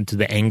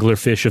the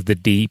anglerfish of the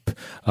deep.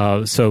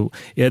 So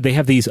they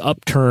have these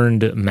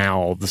upturned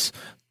mouths,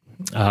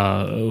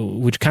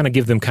 which kind of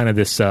give them kind of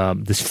this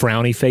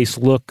frowny face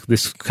look,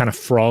 this kind of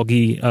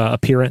froggy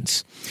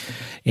appearance.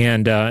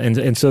 And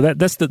so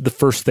that's the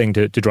first thing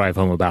to drive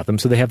home about them.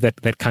 So they have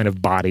that kind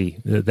of body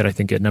that I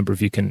think a number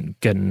of you can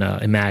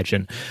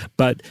imagine.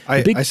 But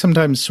I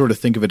sometimes sort of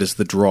think of it as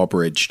the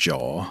drawbridge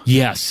jaw.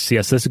 Yes,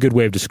 that's a good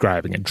way of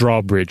describing it.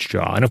 Drawbridge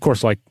jaw, and of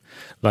course, like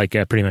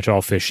pretty much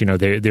all fish,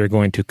 they're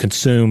going to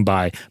consume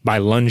by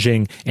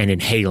lunging and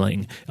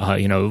inhaling,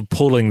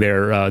 pulling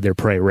their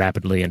prey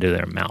rapidly into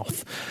their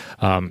mouth.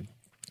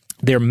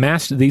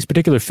 These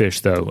particular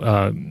fish, though,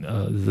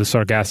 the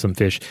sargassum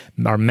fish,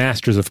 are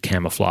masters of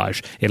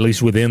camouflage, at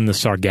least within the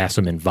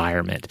sargassum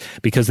environment,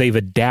 because they've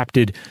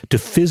adapted to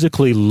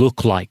physically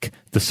look like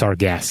the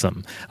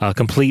sargassum,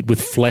 complete with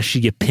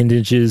fleshy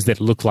appendages that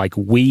look like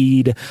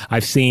weed.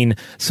 I've seen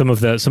some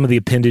of the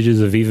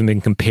appendages have even been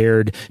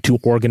compared to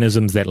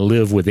organisms that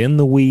live within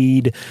the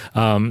weed.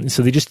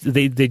 So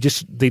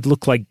they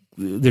look like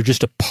they're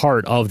just a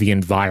part of the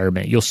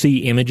environment. You'll see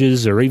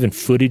images or even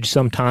footage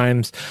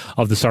sometimes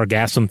of the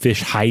sargassum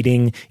fish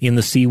hiding in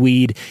the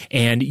seaweed,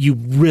 and you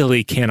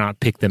really cannot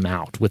pick them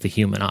out with the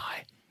human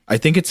eye. I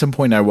think at some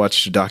point I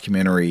watched a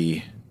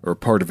documentary or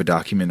part of a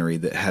documentary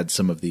that had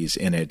some of these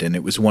in it, and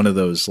it was one of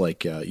those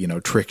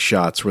trick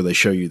shots where they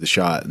show you the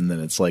shot and then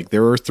it's like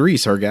there are 3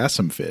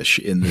 sargassum fish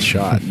in the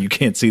shot and you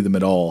can't see them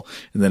at all,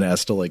 and then it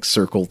has to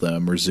circle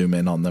them or zoom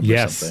in on them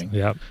or something.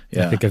 Yeah.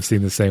 I think I've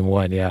seen the same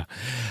one.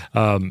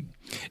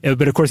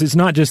 But of course, it's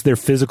not just their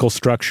physical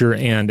structure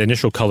and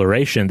initial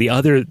coloration. The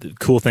other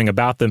cool thing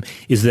about them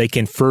is they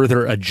can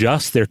further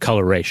adjust their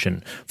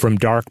coloration from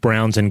dark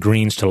browns and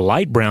greens to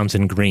light browns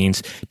and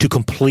greens to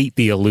complete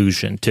the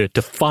illusion, to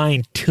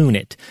fine-tune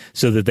it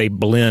so that they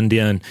blend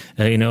in,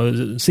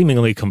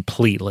 seemingly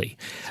completely.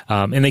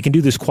 And they can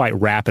do this quite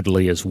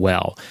rapidly as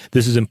well.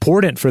 This is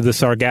important for the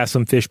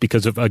sargassum fish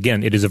because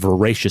again, it is a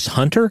voracious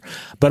hunter,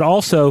 but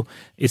also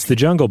it's the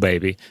jungle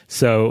baby.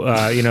 So,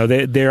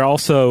 they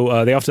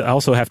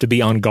also have to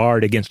be on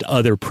guard against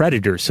other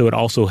predators, so it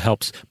also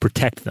helps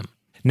protect them.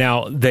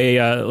 Now,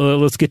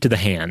 let's get to the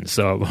hands,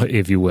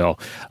 if you will.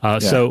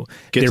 So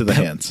get to the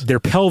hands. Their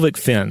pelvic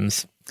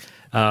fins,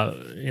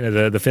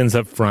 the fins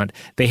up front,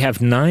 they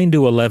have 9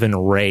 to 11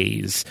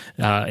 rays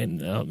in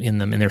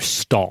them, and they're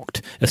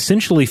stalked,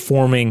 essentially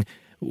forming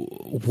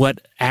what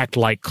act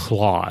like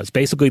claws.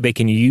 Basically, they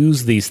can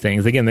use these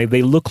things. Again,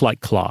 they look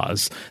like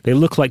claws. They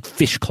look like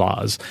fish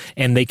claws,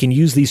 and they can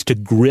use these to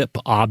grip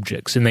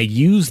objects, and they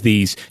use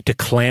these to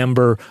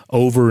clamber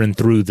over and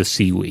through the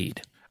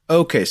seaweed.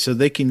 Okay, so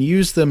they can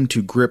use them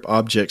to grip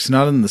objects,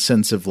 not in the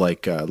sense of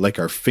like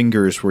our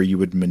fingers where you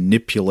would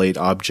manipulate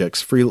objects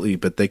freely,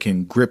 but they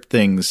can grip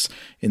things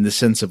in the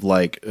sense of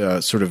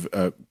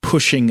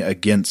pushing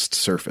against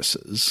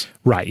surfaces.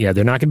 Right, yeah.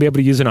 They're not going to be able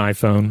to use an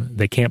iPhone.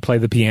 They can't play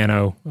the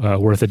piano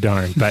worth a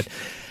darn,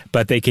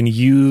 but they can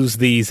use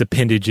these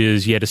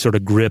appendages to sort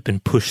of grip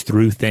and push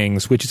through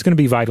things, which is going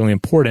to be vitally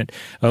important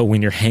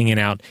when you're hanging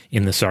out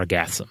in the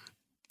sargassum.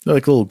 They're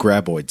like little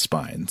graboid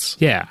spines.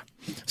 Yeah.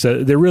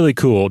 So they're really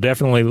cool.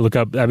 Definitely look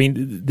up. I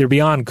mean, they're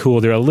beyond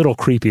cool. They're a little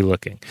creepy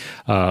looking.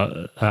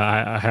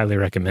 I highly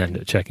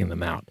recommend checking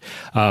them out.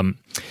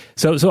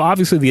 So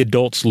obviously the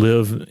adults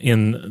live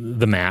in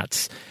the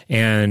mats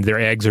and their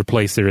eggs are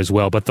placed there as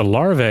well. But the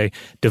larvae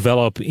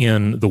develop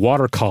in the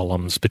water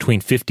columns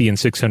between 50 and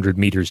 600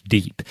 meters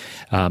deep.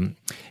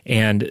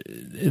 And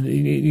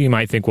you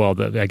might think,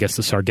 well, I guess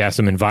the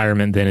sargassum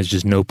environment then is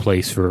just no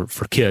place for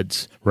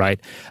kids, right?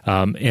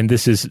 And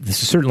this is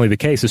certainly the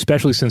case,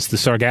 especially since the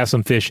sargassum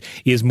fish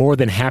is more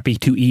than happy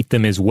to eat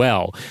them as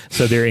well.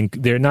 So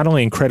they're not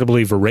only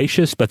incredibly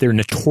voracious, but they're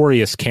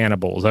notorious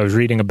cannibals. I was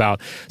reading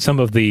about some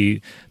of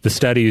the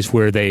studies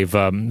where they've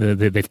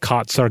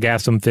caught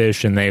sargassum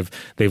fish and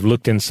they've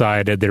looked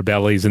inside at their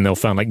bellies and they'll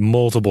find like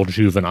multiple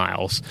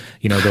juveniles.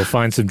 They'll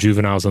find some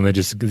juveniles and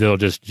they'll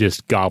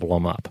just gobble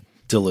them up.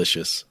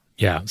 Delicious.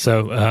 Yeah.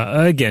 So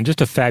again,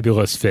 just a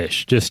fabulous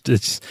fish.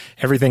 Just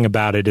everything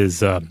about it is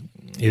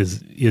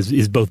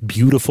both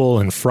beautiful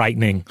and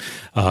frightening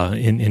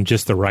in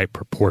just the right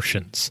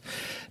proportions.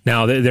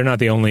 Now, they're not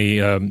the only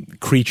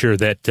creature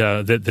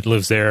that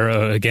lives there,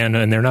 again,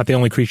 and they're not the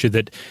only creature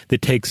that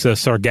takes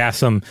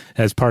sargassum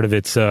as part of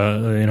its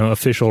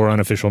official or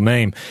unofficial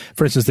name.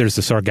 For instance, there's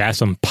the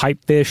sargassum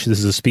pipefish. This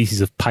is a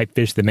species of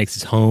pipefish that makes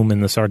its home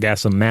in the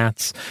sargassum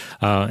mats.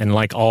 And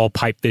like all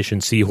pipefish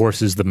and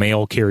seahorses, the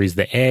male carries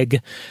the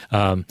egg.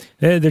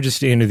 They're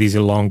just these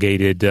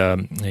elongated,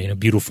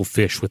 beautiful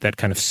fish with that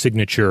kind of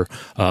signature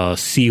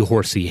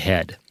seahorsey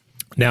head.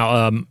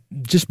 Now,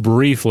 just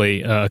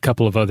briefly, a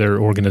couple of other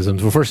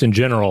organisms. Well, first, in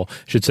general, I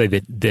should say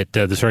that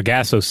the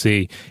Sargasso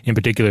Sea, in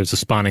particular, is a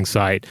spawning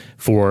site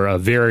for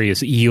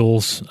various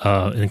eels,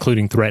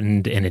 including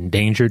threatened and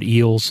endangered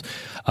eels.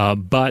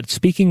 But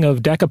speaking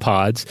of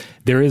decapods,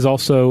 there is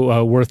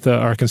also worth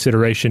our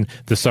consideration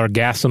the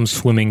Sargassum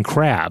swimming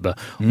crab,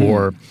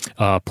 or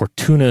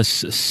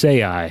Portunus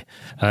sayi.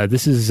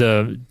 This is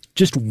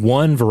just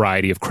one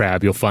variety of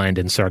crab you'll find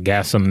in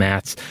sargassum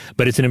mats,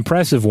 but it's an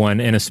impressive one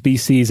and a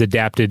species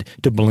adapted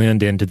to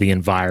blend into the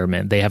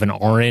environment. They have an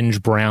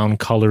orange-brown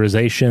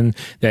colorization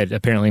that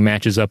apparently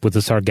matches up with the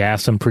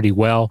sargassum pretty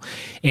well,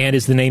 and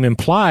as the name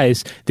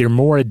implies, they're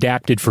more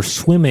adapted for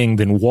swimming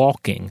than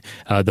walking.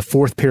 The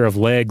fourth pair of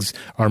legs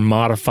are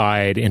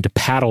modified into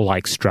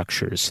paddle-like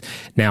structures.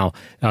 Now,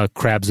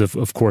 crabs,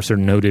 of course, are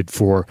noted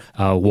for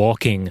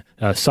walking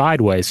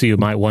sideways, so you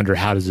might wonder,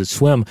 how does it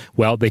swim?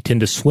 Well, they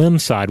tend to swim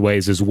sideways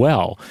as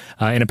well.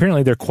 And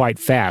apparently they're quite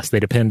fast. They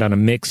depend on a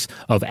mix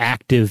of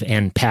active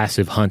and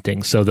passive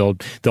hunting. So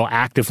they'll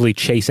actively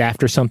chase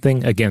after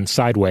something, again,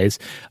 sideways,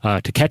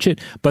 to catch it,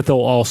 but they'll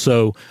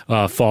also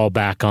fall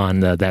back on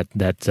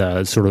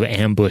that sort of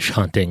ambush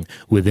hunting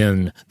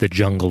within the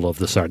jungle of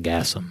the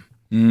sargassum.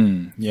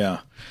 Yeah.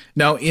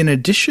 Now, in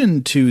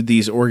addition to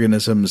these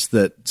organisms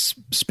that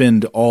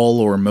spend all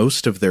or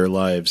most of their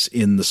lives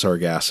in the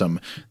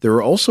sargassum, there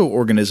are also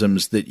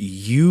organisms that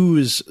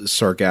use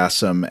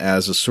sargassum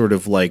as a sort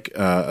of like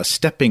a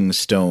stepping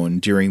stone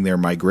during their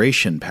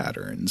migration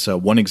patterns.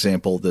 One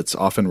example that's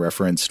often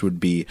referenced would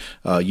be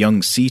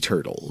young sea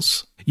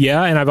turtles.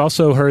 Yeah, and I've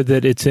also heard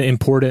that it's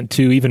important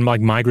to even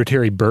like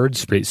migratory bird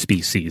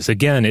species.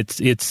 Again, it's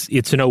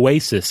an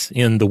oasis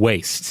in the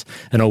wastes,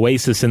 an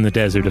oasis in the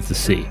desert of the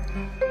sea.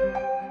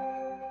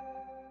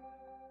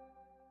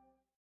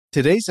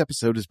 Today's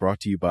episode is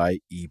brought to you by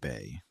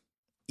eBay.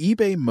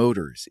 eBay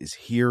Motors is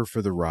here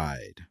for the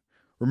ride.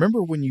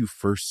 Remember when you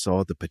first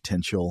saw the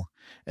potential?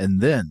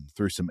 And then,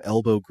 through some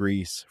elbow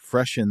grease,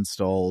 fresh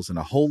installs, and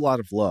a whole lot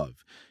of love,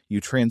 You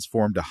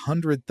transformed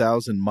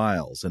 100,000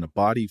 miles in a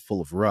body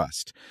full of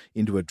rust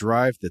into a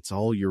drive that's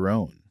all your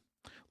own.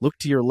 Look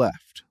to your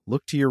left.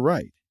 Look to your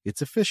right.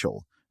 It's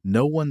official.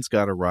 No one's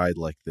got a ride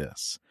like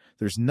this.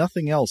 There's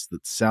nothing else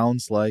that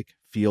sounds like,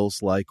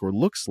 feels like, or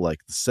looks like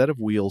the set of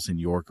wheels in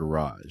your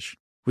garage.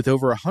 With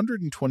over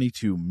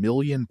 122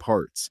 million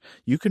parts,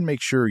 you can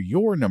make sure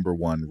your number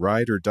one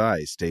ride or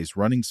die stays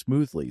running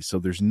smoothly, so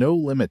there's no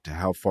limit to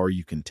how far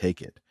you can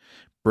take it.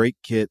 Brake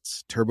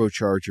kits,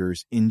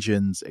 turbochargers,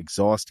 engines,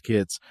 exhaust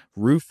kits,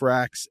 roof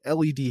racks,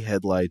 LED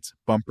headlights,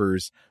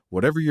 bumpers,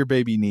 whatever your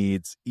baby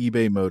needs,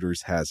 eBay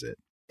Motors has it.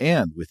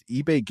 And with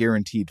eBay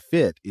Guaranteed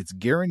Fit, it's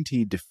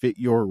guaranteed to fit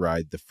your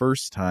ride the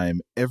first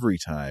time, every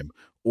time,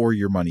 or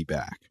your money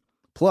back.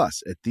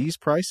 Plus, at these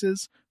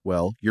prices,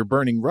 well, you're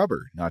burning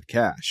rubber, not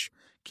cash.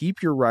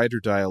 Keep your ride or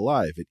die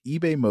alive at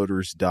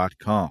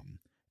ebaymotors.com.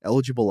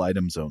 Eligible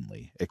items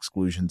only.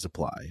 Exclusions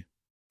apply.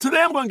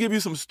 Today I'm going to give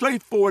you some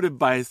straightforward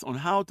advice on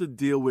how to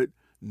deal with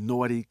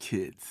naughty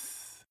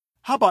kids.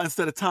 How about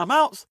instead of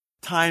timeouts,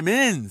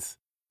 time-ins?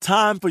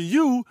 Time for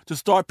you to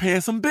start paying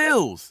some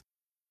bills.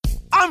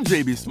 I'm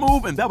JB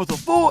Smoove, and that was a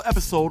full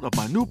episode of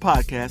my new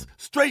podcast,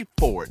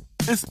 Straightforward,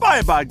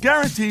 inspired by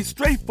guaranteed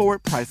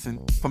straightforward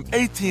pricing from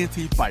AT&T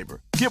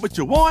Fiber. Get what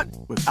you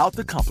want without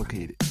the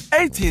complicated.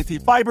 AT&T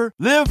Fiber,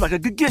 live like a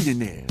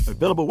gigillionaire.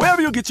 Available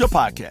wherever you get your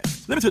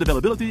podcast. Limited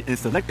availability in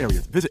select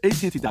areas. Visit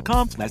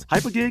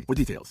AT&T.com/hypergig for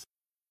details.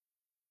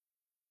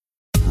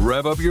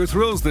 Rev up your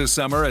thrills this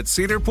summer at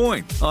Cedar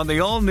Point on the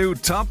all-new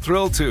Top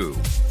Thrill 2.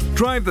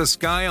 Drive the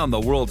sky on the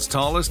world's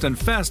tallest and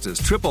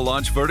fastest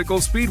triple-launch vertical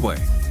speedway.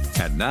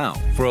 And now,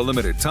 for a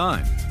limited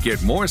time,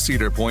 get more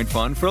Cedar Point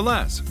fun for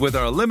less with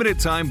our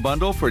limited-time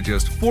bundle for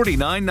just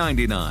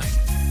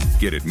 $49.99.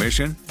 Get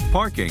admission,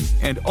 parking,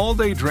 and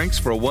all-day drinks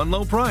for one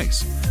low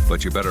price.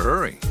 But you better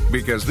hurry,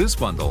 because this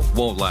bundle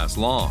won't last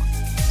long.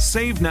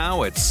 Save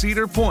now at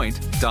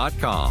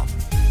cedarpoint.com.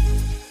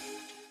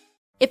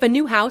 If a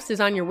new house is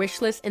on your wish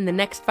list in the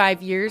next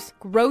 5 years,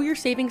 grow your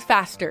savings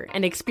faster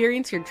and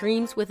experience your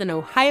dreams with an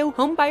Ohio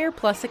Homebuyer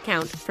Plus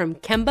account from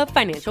Kemba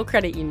Financial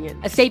Credit Union.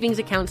 A savings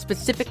account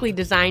specifically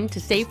designed to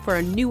save for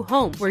a new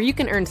home, where you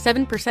can earn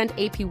 7%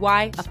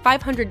 APY,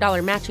 a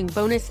 $500 matching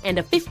bonus, and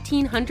a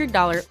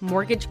 $1,500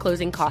 mortgage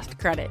closing cost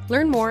credit.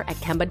 Learn more at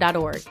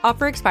Kemba.org.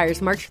 Offer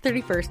expires March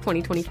 31st,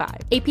 2025.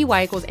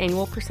 APY equals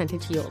annual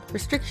percentage yield.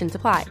 Restrictions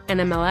apply.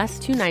 NMLS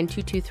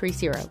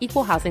 292230.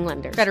 Equal housing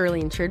lender.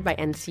 Federally insured by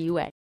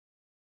NCUA.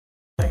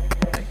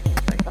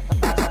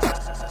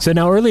 So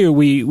now earlier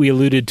we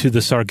alluded to the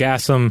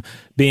sargassum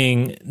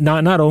being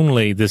not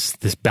only this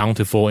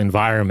bountiful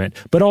environment,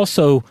 but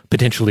also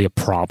potentially a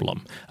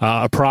problem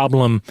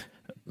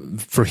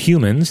for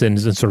humans and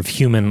sort of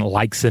human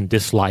likes and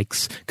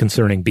dislikes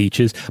concerning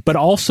beaches, but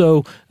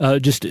also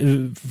just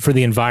for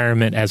the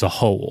environment as a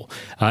whole.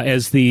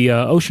 As the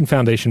Ocean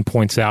Foundation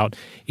points out,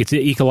 it's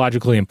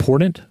ecologically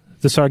important,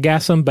 the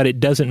sargassum, but it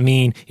doesn't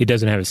mean it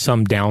doesn't have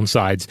some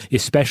downsides,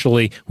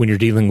 especially when you're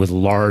dealing with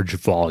large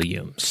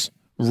volumes.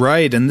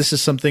 Right, and this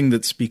is something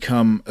that's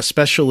become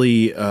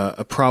especially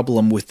a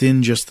problem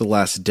within just the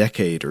last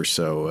decade or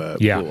so.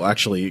 Well,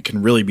 actually, it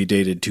can really be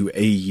dated to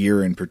a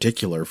year in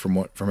particular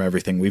from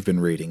everything we've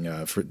been reading,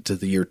 to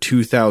the year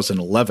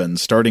 2011.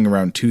 Starting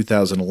around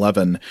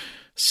 2011,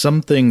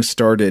 something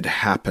started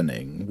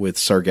happening with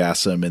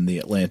sargassum in the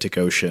Atlantic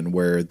Ocean,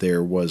 where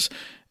there was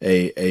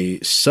a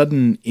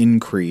sudden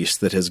increase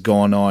that has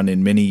gone on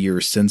in many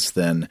years since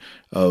then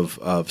of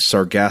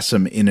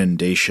sargassum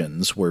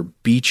inundations, where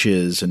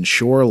beaches and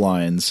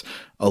shorelines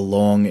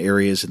along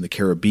areas in the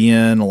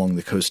Caribbean, along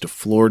the coast of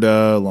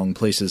Florida, along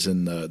places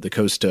in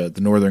the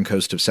northern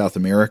coast of South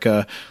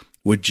America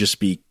would just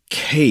be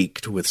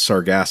caked with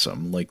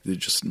sargassum, like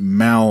just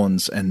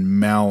mounds and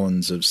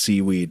mounds of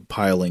seaweed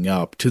piling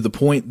up, to the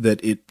point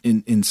that it,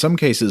 in some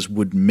cases,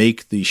 would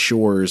make the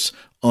shores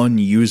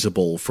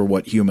unusable for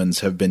what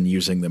humans have been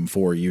using them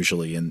for,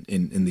 usually in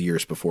the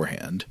years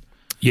beforehand.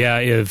 Yeah,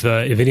 if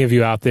any of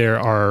you out there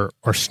are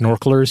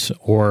snorkelers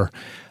or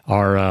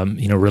are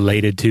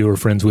related to or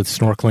friends with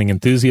snorkeling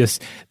enthusiasts,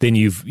 then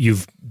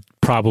you've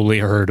probably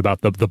heard about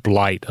the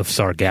blight of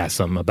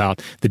sargassum,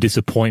 about the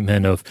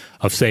disappointment of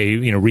say,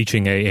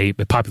 reaching a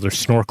popular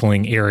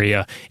snorkeling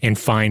area and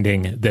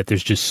finding that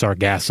there's just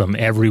sargassum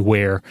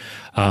everywhere.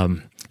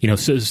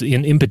 So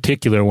in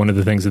particular, one of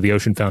the things that the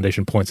Ocean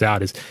Foundation points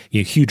out is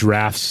huge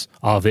rafts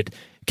of it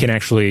can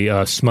actually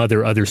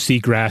smother other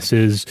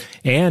seagrasses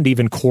and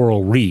even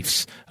coral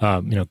reefs.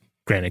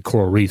 Granted,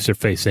 coral reefs are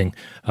facing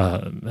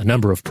a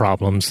number of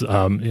problems,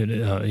 and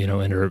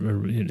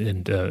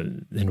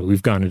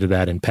we've gone into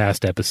that in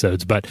past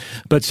episodes. But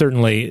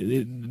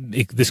certainly,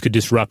 this could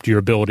disrupt your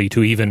ability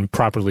to even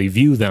properly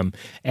view them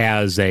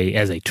as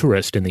a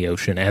tourist in the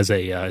ocean, as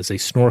a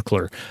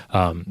snorkeler,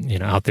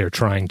 out there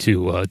trying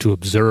to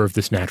observe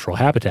this natural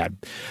habitat.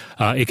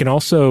 It can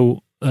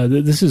also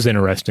this is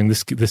interesting.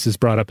 This is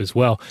brought up as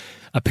well.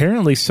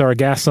 Apparently,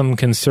 sargassum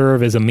can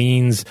serve as a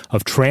means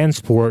of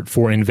transport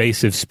for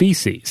invasive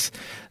species,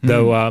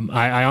 though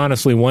I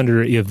honestly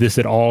wonder if this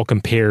at all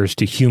compares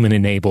to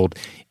human-enabled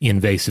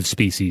invasive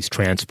species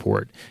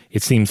transport.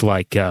 It seems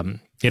like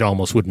it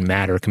almost wouldn't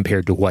matter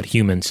compared to what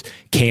humans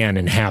can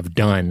and have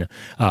done,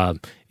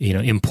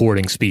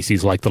 importing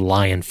species like the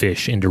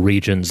lionfish into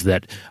regions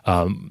that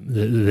are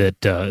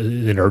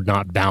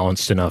not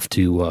balanced enough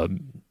to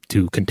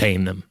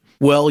contain them.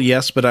 Well,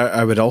 yes, but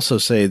I would also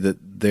say that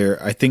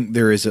I think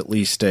there is at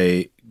least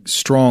a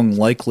strong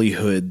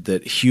likelihood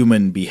that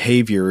human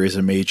behavior is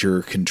a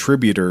major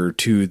contributor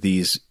to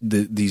these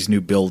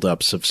new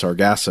buildups of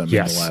sargassum in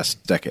the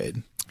last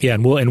decade. Yeah,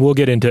 and we'll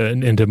get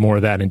into more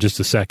of that in just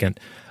a second.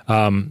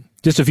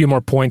 Just a few more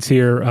points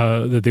here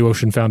that the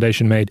Ocean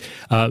Foundation made.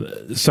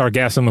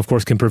 Sargassum, of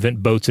course, can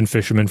prevent boats and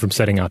fishermen from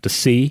setting out to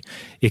sea.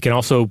 It can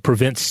also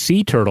prevent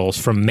sea turtles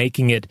from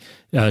making it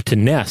to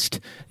nest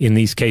in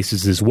these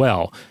cases as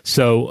well.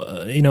 So,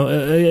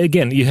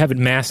 again, you have it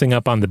massing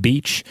up on the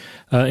beach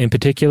in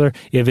particular.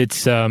 If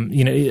it's,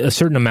 a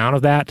certain amount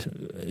of that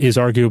is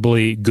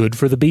arguably good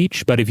for the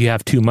beach, but if you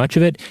have too much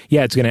of it,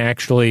 it's going to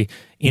actually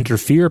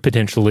interfere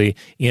potentially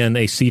in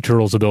a sea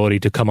turtle's ability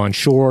to come on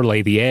shore,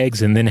 lay the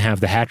eggs, and then have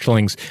the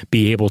hatchlings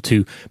be able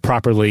to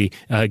properly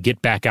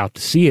get back out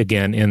to sea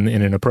again in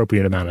an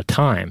appropriate amount of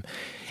time.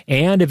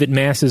 And if it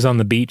masses on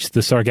the beach, the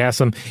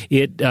sargassum,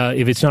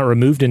 if it's not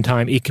removed in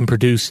time, it can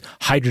produce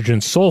hydrogen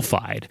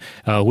sulfide,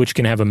 which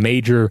can have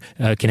major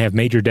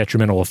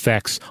detrimental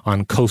effects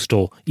on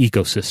coastal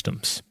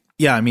ecosystems.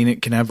 Yeah, I mean,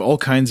 it can have all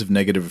kinds of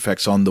negative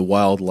effects on the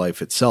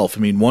wildlife itself.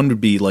 I mean, one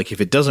would be like if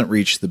it doesn't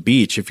reach the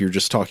beach, if you're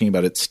just talking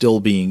about it still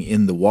being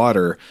in the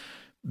water,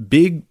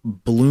 big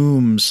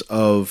blooms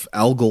of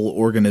algal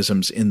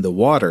organisms in the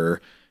water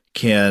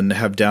can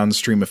have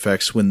downstream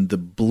effects when the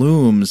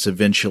blooms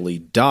eventually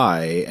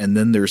die, and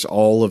then there's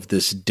all of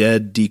this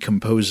dead,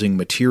 decomposing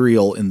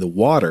material in the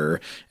water,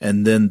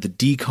 and then the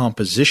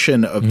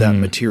decomposition of that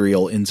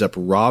material ends up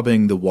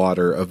robbing the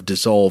water of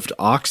dissolved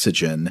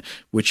oxygen,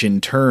 which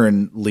in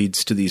turn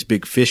leads to these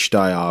big fish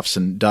die-offs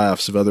and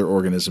die-offs of other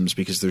organisms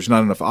because there's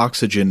not enough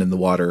oxygen in the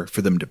water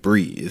for them to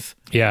breathe.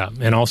 Yeah,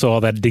 and also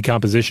all that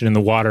decomposition in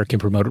the water can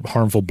promote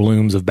harmful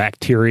blooms of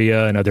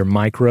bacteria and other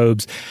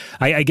microbes.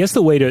 I guess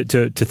the way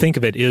to think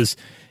of it is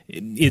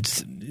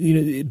it's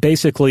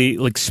basically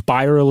like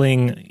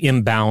spiraling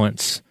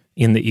imbalance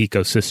in the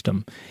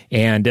ecosystem,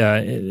 and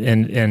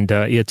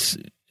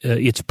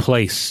its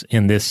place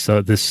in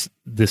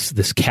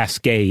this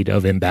cascade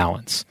of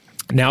imbalance.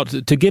 Now,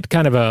 to get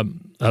kind of a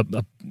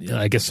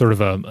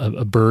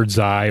bird's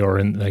eye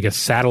or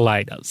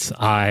satellite's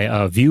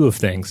eye view of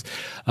things,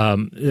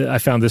 I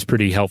found this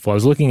pretty helpful. I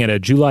was looking at a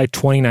July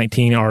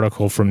 2019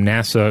 article from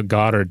NASA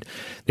Goddard.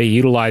 They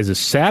utilizes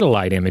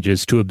satellite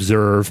images to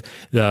observe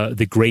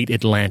the Great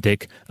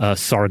Atlantic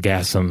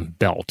Sargassum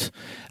Belt.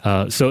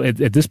 So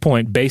at this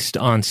point, based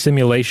on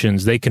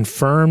simulations, they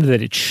confirmed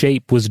that its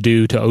shape was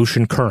due to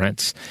ocean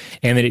currents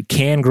and that it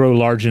can grow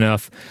large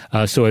enough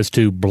so as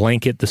to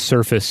blanket the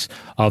surface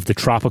of the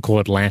tropical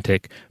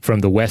Atlantic from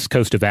the west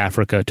coast of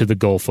Africa to the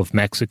Gulf of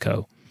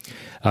Mexico.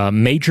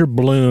 Major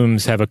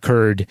blooms have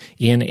occurred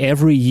in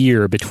every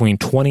year between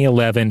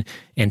 2011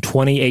 and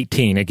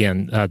 2018.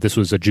 Again, this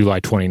was a July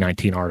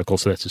 2019 article,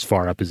 so that's as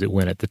far up as it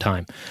went at the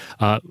time.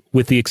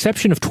 With the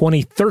exception of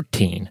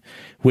 2013,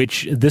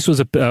 which this was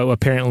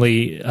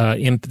apparently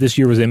this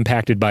year was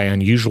impacted by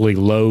unusually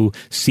low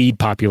seed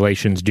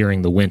populations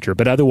during the winter.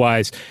 But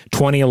otherwise,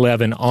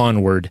 2011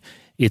 onward,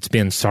 it's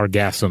been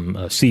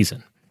sargassum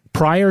season.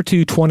 Prior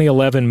to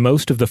 2011,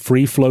 most of the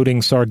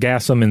free-floating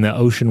sargassum in the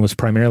ocean was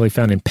primarily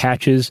found in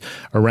patches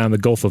around the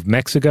Gulf of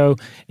Mexico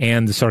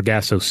and the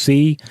Sargasso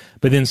Sea,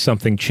 but then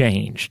something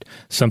changed,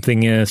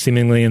 something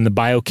seemingly in the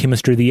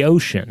biochemistry of the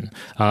ocean.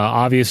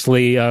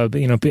 Obviously,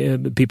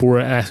 people were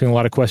asking a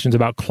lot of questions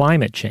about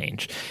climate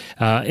change.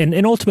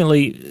 And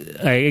ultimately,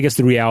 I guess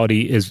the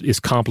reality is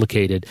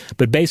complicated.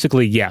 But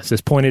basically, yes,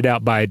 as pointed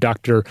out by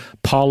Dr.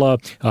 Paula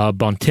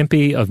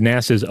Bontempi of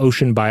NASA's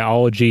Ocean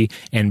Biology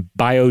and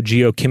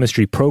Biogeochemistry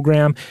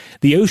program,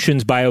 the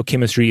ocean's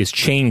biochemistry is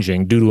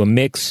changing due to a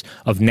mix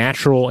of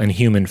natural and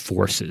human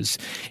forces.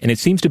 And it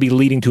seems to be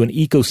leading to an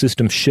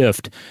ecosystem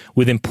shift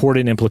with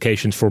important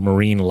implications for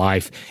marine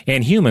life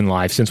and human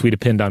life, since we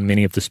depend on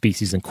many of the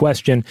species in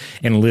question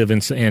and live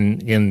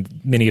in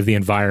many of the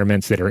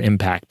environments that are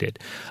impacted.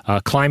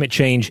 Climate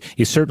change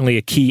is certainly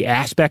a key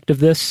aspect of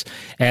this,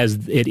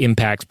 as it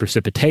impacts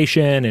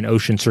precipitation and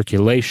ocean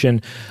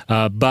circulation,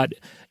 but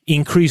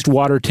increased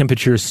water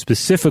temperatures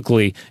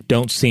specifically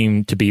don't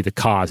seem to be the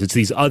cause. It's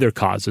these other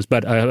causes.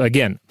 But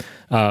again,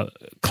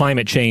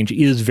 climate change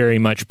is very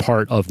much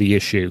part of the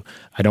issue.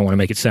 I don't want to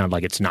make it sound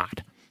like it's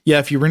not. Yeah,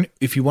 if you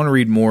want to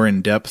read more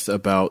in depth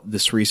about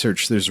this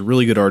research, there's a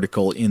really good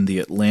article in The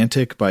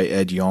Atlantic by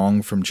Ed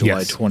Yong from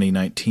July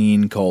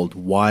 2019 called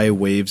Why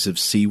Waves of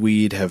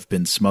Seaweed Have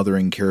Been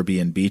Smothering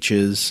Caribbean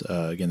Beaches.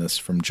 Again, this is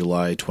from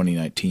July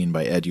 2019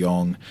 by Ed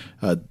Yong.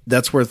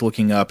 That's worth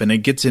looking up, and it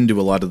gets into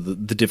a lot of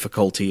the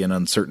difficulty and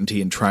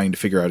uncertainty in trying to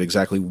figure out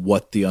exactly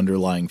what the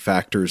underlying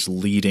factors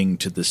leading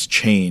to this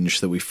change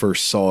that we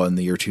first saw in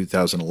the year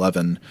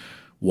 2011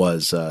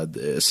 was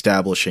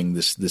establishing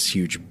this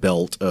huge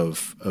belt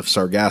of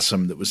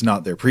sargassum that was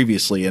not there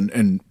previously.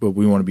 And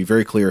we want to be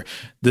very clear,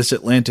 this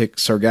Atlantic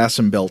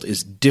sargassum belt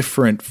is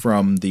different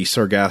from the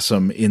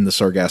sargassum in the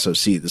Sargasso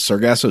Sea. The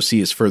Sargasso Sea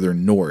is further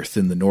north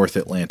in the North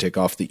Atlantic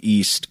off the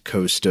east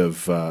coast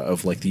of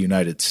like the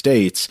United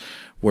States,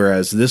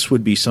 whereas this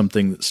would be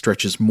something that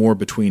stretches more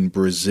between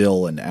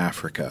Brazil and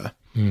Africa.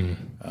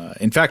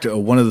 In fact,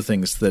 one of the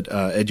things that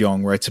Ed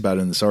Yong writes about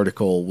in this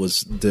article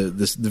was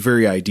the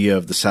very idea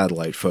of the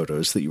satellite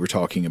photos that you were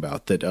talking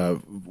about, that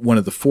one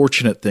of the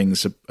fortunate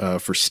things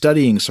for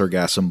studying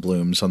sargassum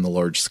blooms on the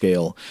large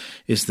scale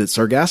is that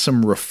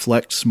sargassum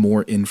reflects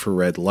more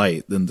infrared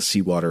light than the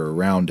seawater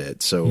around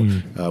it. So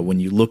when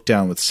you look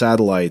down with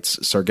satellites,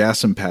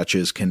 sargassum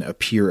patches can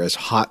appear as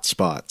hot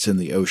spots in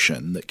the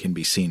ocean that can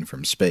be seen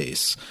from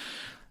space.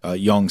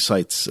 Yong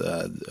cites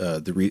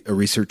a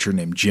researcher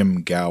named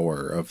Jim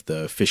Gower of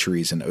the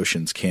Fisheries and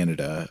Oceans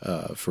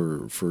Canada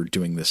for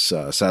doing this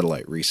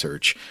satellite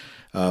research.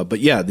 But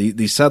yeah,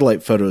 these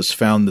satellite photos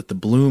found that the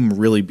bloom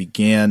really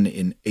began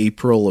in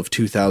April of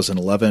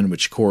 2011,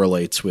 which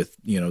correlates with,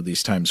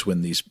 these times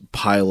when these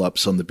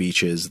pileups on the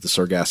beaches, the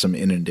sargassum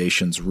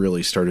inundations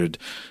really started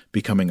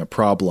becoming a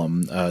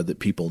problem that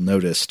people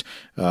noticed.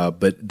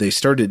 But they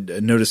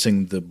started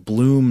noticing the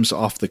blooms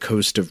off the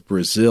coast of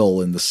Brazil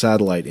in the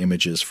satellite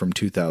images from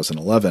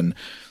 2011.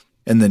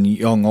 And then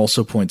Yong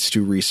also points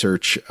to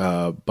research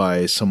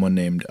by someone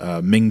named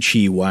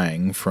Ming-Chi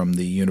Wang from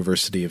the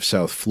University of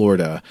South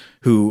Florida,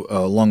 who,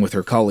 along with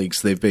her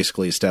colleagues, they've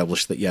basically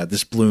established that,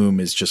 this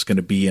bloom is just going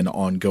to be an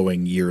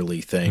ongoing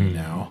yearly thing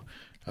now,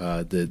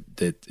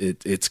 that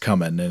it's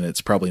coming and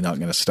it's probably not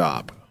going to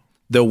stop.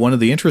 Though one of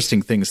the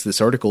interesting things this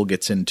article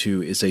gets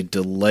into is a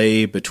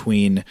delay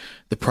between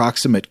the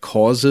proximate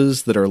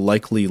causes that are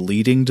likely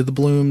leading to the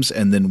blooms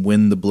and then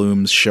when the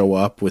blooms show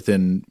up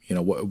within,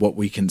 what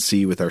we can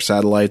see with our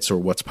satellites or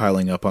what's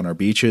piling up on our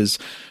beaches,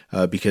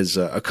 because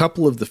a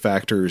couple of the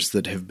factors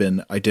that have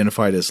been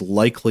identified as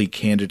likely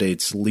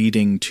candidates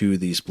leading to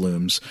these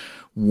blooms,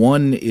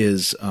 one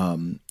is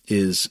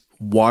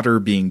water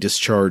being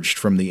discharged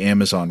from the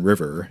Amazon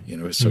River,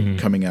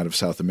 coming out of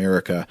South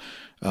America.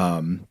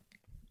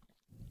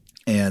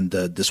 And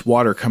this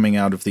water coming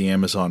out of the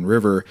Amazon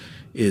River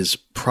is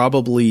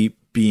probably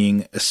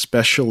being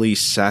especially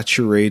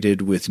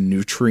saturated with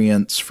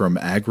nutrients from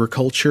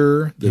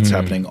agriculture that's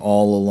happening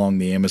all along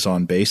the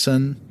Amazon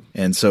basin.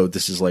 And so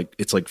this is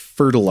it's like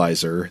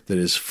fertilizer that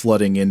is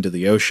flooding into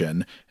the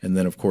ocean. And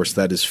then, of course,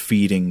 that is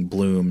feeding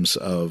blooms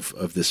of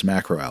this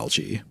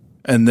macroalgae.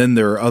 And then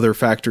there are other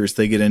factors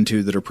they get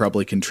into that are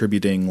probably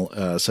contributing,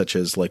 such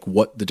as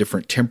what the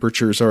different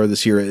temperatures are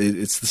this year.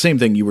 It's the same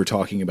thing you were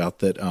talking about,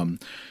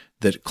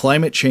 that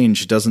climate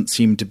change doesn't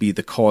seem to be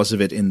the cause of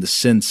it in the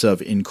sense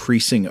of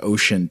increasing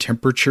ocean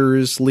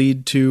temperatures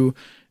lead to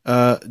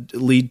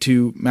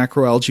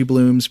macroalgae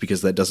blooms,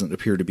 because that doesn't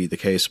appear to be the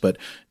case, but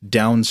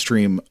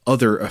downstream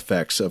other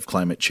effects of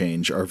climate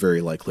change are very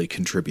likely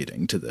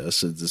contributing to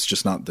this. It's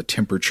just not the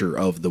temperature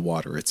of the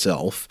water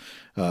itself.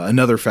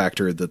 Another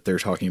factor that they're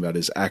talking about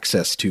is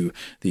access to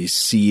these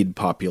seed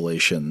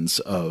populations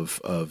of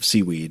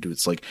seaweed.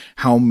 It's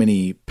how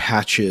many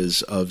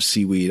patches of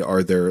seaweed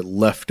are there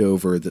left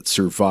over that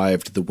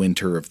survived the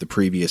winter of the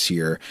previous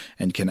year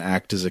and can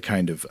act as a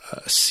kind of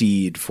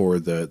seed for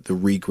the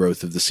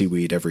regrowth of the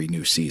seaweed every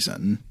new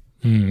season.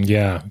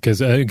 Yeah,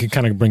 because it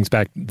kind of brings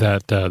back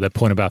that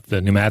point about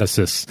the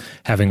nematocysts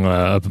having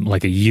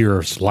a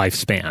year's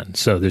lifespan.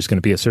 So there's going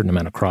to be a certain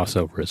amount of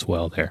crossover as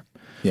well there.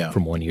 Yeah.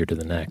 From one year to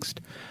the next.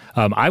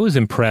 I was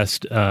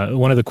impressed.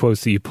 One of the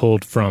quotes that you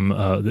pulled from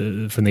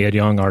the Ed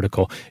Yong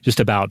article, just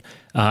about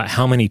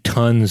how many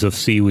tons of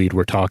seaweed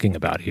we're talking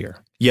about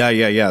here.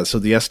 Yeah. So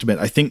the estimate,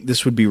 I think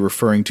this would be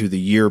referring to the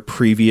year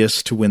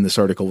previous to when this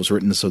article was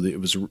written. So that it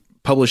was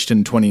published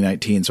in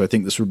 2019. So I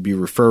think this would be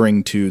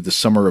referring to the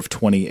summer of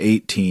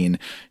 2018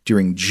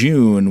 during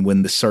June,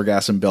 when the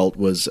sargassum belt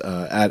was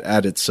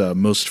at its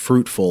most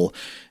fruitful.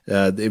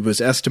 It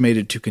was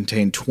estimated to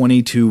contain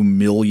 22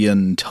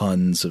 million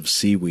tons of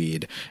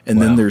seaweed.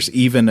 And then there's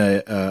even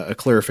a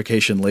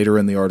clarification later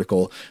in the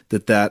article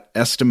that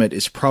estimate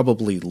is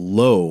probably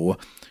low,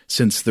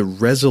 since the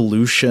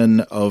resolution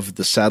of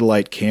the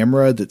satellite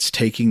camera that's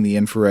taking the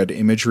infrared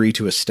imagery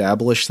to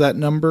establish that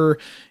number,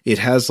 it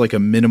has a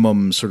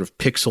minimum sort of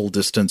pixel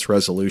distance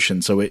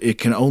resolution. So it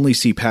can only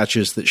see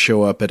patches that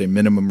show up at a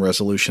minimum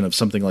resolution of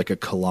something like a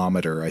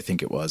kilometer, I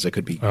think it was. I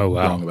could be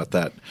wrong about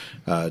that.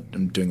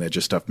 I'm doing that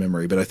just off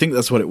memory, but I think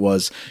that's what it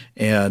was.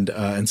 And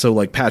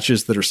so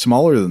patches that are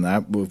smaller than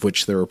that, of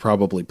which there are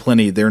probably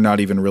plenty, they're not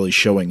even really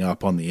showing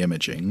up on the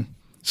imaging.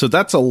 So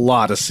that's a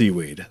lot of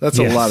seaweed. That's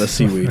a lot of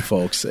seaweed,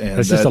 folks. And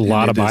that's just a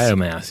lot of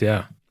biomass,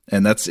 yeah.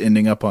 And that's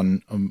ending up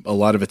on, a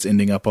lot of it's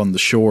ending up on the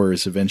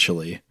shores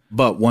eventually.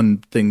 But one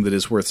thing that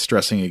is worth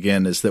stressing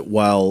again is that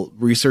while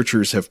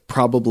researchers have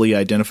probably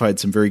identified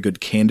some very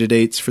good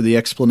candidates for the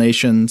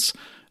explanations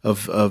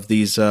of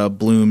these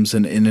blooms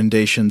and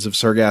inundations of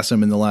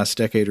sargassum in the last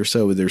decade or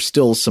so, there's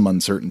still some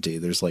uncertainty.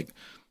 There's like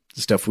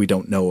stuff we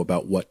don't know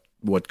about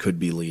what could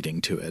be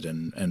leading to it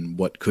and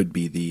what could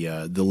be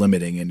the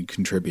limiting and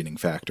contributing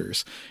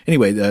factors.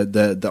 Anyway,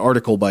 the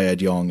article by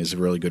Ed Yong is a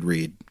really good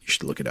read. You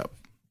should look it up.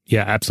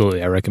 Yeah,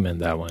 absolutely. I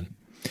recommend that one.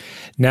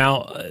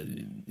 Now,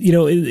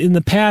 in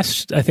the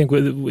past, I think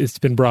it's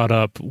been brought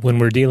up when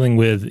we're dealing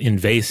with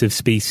invasive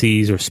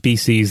species or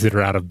species that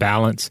are out of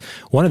balance,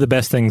 one of the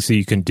best things that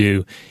you can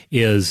do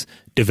is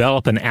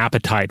develop an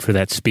appetite for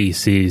that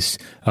species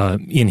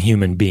in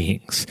human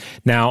beings.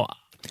 Now,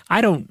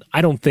 I don't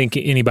think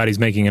anybody's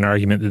making an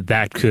argument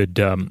that could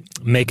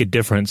make a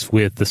difference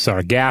with the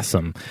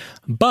sargassum,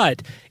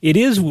 but it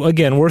is,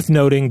 again, worth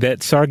noting that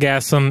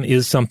sargassum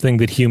is something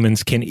that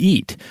humans can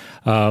eat.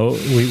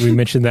 We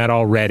mentioned that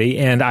already,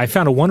 and I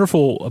found a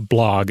wonderful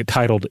blog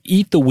titled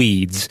 "Eat the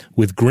Weeds"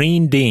 with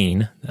Green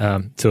Dean.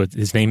 So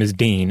his name is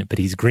Dean, but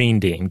he's Green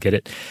Dean. Get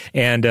it?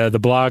 And the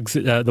blog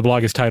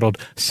is titled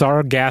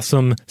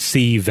 "Sargassum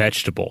Sea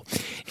Vegetable,"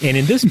 and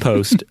in this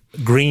post,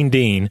 Green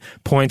Dean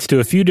points to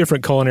a few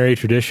different culinary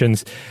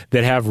traditions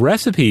that have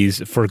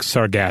recipes for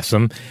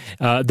sargassum,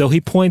 though he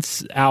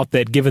points out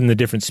that given the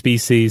different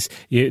species,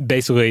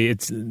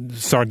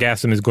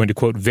 sargassum is going to,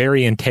 quote,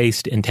 vary in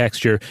taste and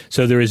texture,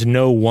 so there is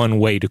no one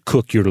way to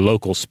cook your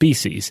local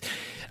species.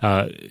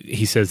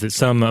 He says that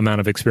some amount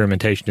of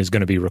experimentation is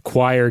going to be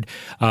required,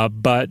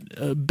 but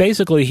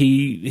basically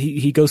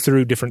he goes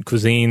through different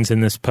cuisines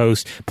in this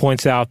post,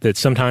 points out that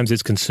sometimes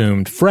it's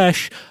consumed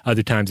fresh,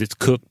 other times it's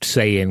cooked,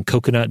 say, in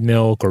coconut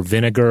milk or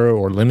vinegar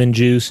or lemon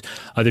juice,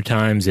 other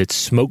times it's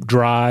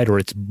smoke-dried or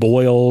it's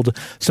boiled,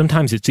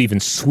 sometimes it's even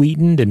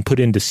sweetened and put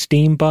into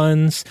steam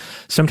buns,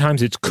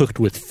 sometimes it's cooked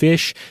with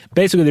fish.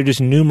 Basically, there are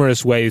just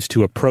numerous ways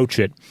to approach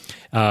it.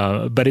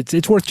 But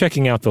it's worth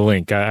checking out the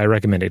link. I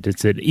recommend it.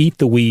 It's at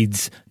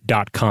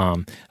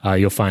eattheweeds.com.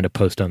 You'll find a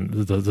post on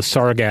the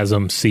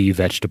sargassum sea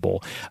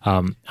vegetable.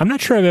 I'm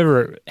not sure I've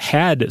ever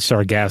had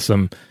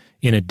sargassum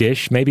in a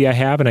dish. Maybe I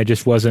have, and I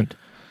just wasn't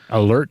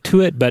alert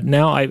to it. But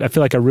now I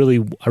feel like I really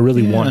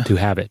want to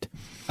have it.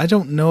 I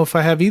don't know if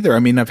I have either. I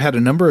mean, I've had a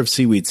number of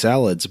seaweed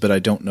salads, but I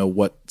don't know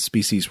what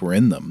species were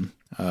in them.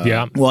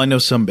 Well, I know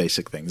some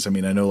basic things. I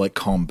mean, I know like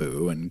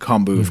kombu, and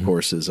kombu, of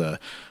course, is a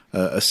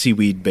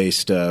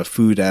seaweed-based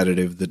food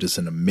additive that is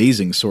an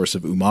amazing source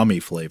of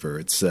umami flavor.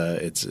 It's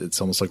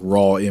almost like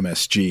raw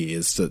MSG.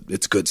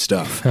 It's good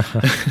stuff.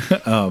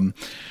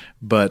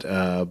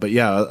 But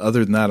yeah,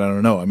 other than that, I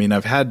don't know. I mean,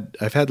 I've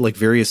had like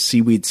various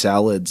seaweed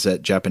salads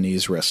at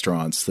Japanese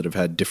restaurants that have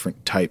had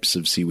different types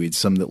of seaweed.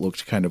 Some that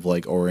looked kind of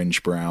like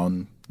orange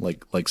brown,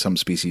 like some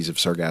species of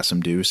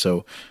sargassum do.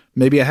 So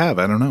maybe I have.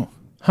 I don't know.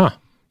 Huh.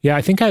 Yeah,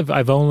 I think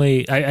I've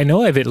only I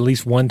know I've at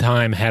least one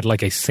time had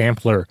like a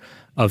sampler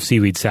of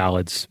seaweed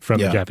salads from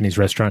a Japanese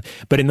restaurant.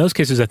 But in those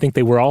cases, I think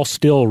they were all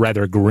still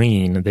rather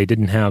green. They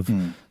didn't have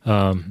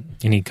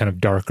any kind of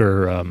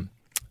darker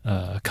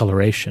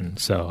coloration.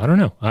 So I don't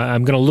know.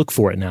 I'm going to look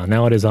for it now.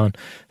 Now it is on.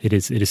 It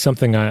is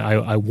something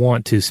I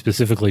want to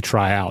specifically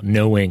try out,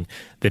 knowing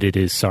that it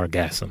is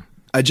sargassum.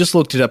 I just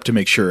looked it up to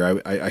make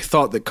sure. I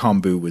thought that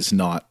kombu was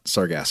not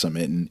sargassum,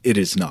 and it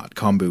is not.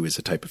 Kombu is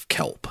a type of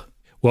kelp.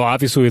 Well,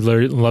 obviously, we'd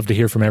love to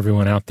hear from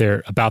everyone out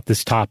there about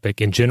this topic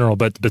in general,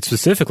 but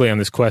specifically on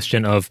this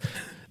question of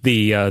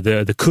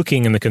the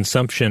cooking and the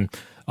consumption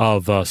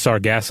of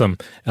sargassum.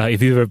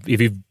 If you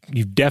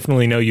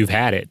definitely know you've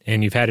had it,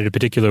 and you've had it a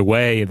particular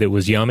way that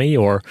was yummy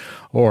or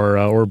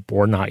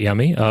not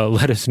yummy,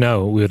 let us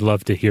know. We would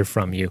love to hear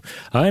from you.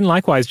 And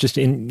likewise, just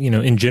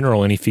in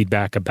general, any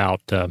feedback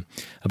about the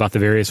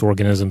various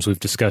organisms we've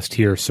discussed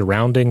here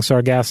surrounding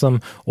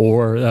sargassum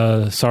or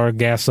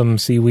sargassum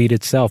seaweed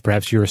itself.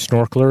 Perhaps you're a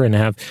snorkeler and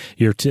have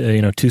your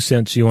 2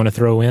 cents you want to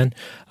throw in.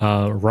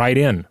 Write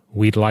in.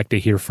 We'd like to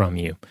hear from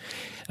you.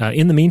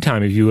 In the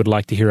meantime, if you would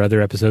like to hear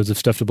other episodes of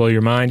Stuff to Blow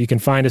Your Mind, you can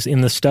find us in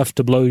the Stuff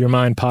to Blow Your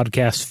Mind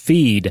podcast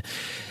feed.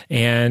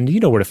 And you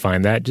know where to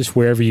find that, just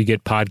wherever you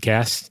get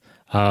podcasts.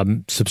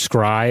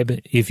 Subscribe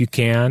if you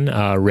can.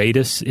 Rate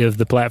us if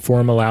the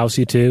platform allows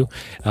you to.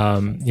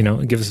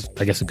 Give us,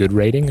 I guess, a good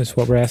rating is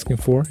what we're asking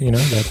for.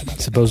 That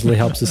supposedly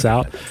helps us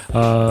out.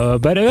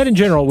 But in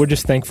general, we're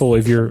just thankful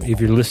if you're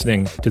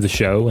listening to the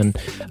show, and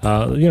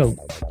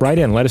write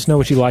in. Let us know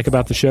what you like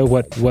about the show.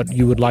 What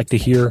you would like to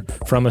hear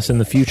from us in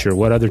the future.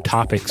 What other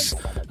topics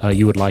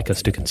you would like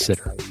us to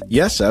consider.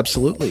 Yes,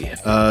 absolutely.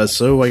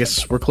 So I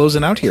guess we're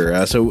closing out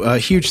here. So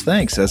huge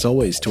thanks, as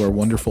always, to our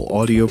wonderful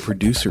audio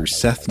producer,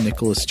 Seth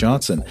Nicholas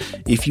Johnson.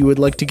 If you would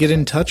like to get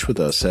in touch with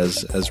us,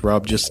 as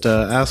Rob just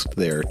asked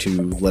there,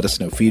 to let us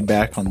know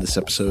feedback on this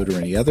episode or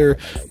any other,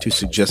 to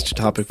suggest a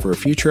topic for a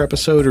future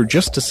episode, or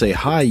just to say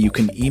hi, you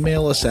can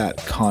email us at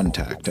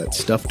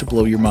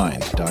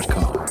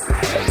contact@stufftoblowyourmind.com.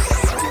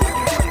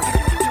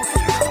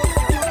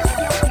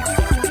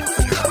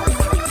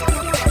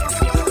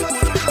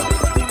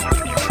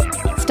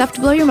 Stuff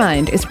to Blow Your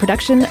Mind is a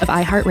production of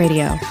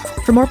iHeartRadio.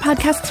 For more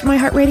podcasts from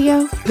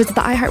iHeartRadio, visit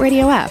the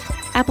iHeartRadio app,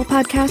 Apple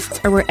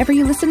Podcasts, or wherever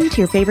you listen to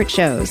your favorite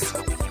shows.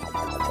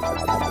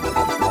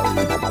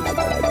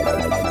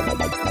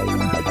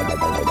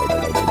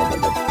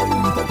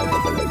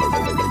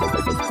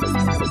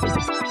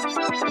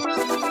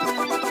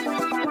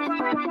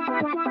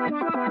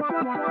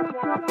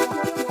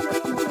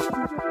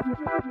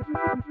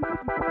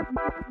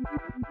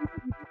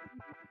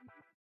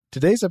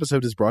 Today's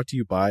episode is brought to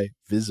you by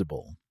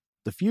Visible.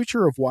 The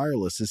future of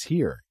wireless is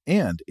here,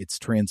 and it's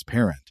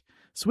transparent.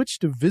 Switch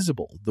to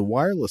Visible, the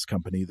wireless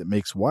company that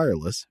makes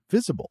wireless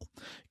visible.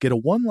 Get a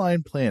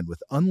one-line plan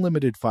with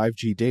unlimited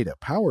 5G data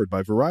powered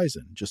by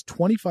Verizon, just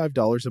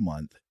 $25 a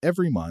month,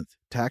 every month,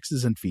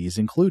 taxes and fees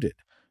included.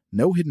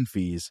 No hidden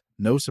fees,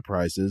 no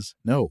surprises,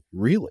 no,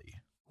 really.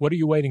 What are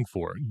you waiting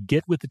for?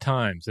 Get with the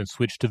times and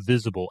switch to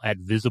Visible at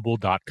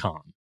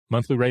Visible.com.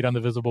 Monthly rate on the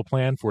Visible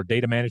plan. For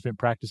data management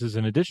practices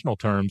and additional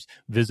terms,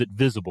 visit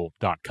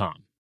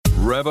Visible.com.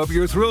 Rev up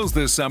your thrills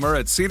this summer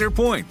at Cedar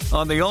Point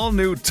on the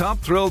all-new Top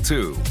Thrill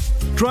 2.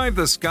 Drive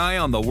the sky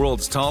on the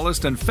world's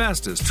tallest and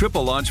fastest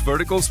triple-launch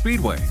vertical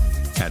speedway.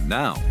 And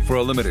now, for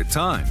a limited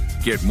time,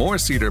 get more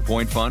Cedar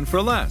Point fun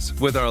for less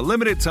with our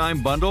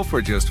limited-time bundle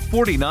for just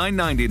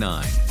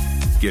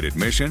 $49.99. Get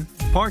admission,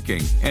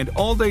 parking, and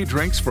all-day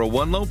drinks for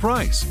one low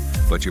price.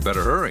 But you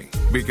better hurry,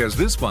 because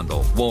this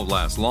bundle won't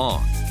last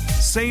long.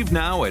 Save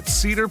now at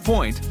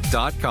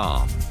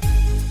cedarpoint.com.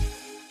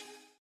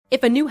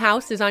 If a new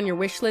house is on your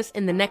wish list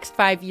in the next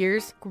 5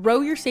 years,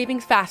 grow your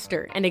savings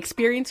faster and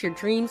experience your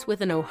dreams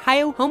with an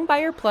Ohio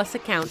Homebuyer Plus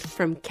account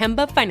from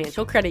Kemba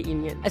Financial Credit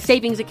Union. A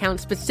savings account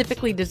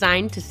specifically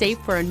designed to save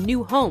for a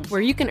new home,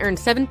 where you can earn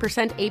 7%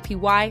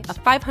 APY,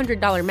 a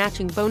 $500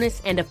 matching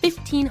bonus, and a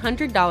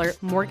 $1,500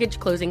 mortgage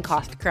closing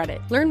cost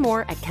credit. Learn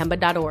more at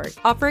Kemba.org.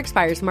 Offer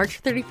expires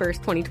March 31st,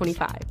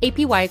 2025.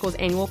 APY equals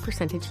annual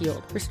percentage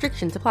yield.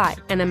 Restrictions apply.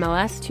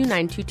 NMLS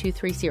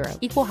 292230.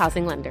 Equal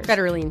housing lender.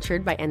 Federally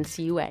insured by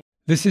NCUA.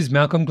 This is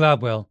Malcolm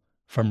Gladwell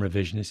from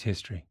Revisionist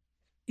History.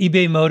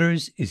 eBay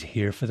Motors is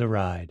here for the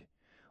ride.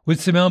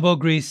 With some elbow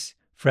grease,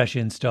 fresh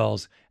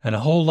installs, and a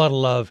whole lot of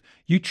love,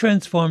 you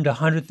transformed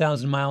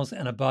 100,000 miles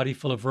and a body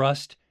full of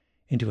rust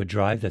into a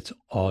drive that's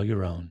all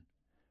your own.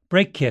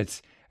 Brake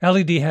kits,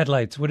 LED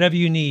headlights, whatever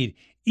you need,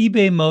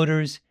 eBay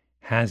Motors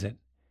has it.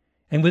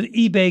 And with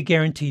eBay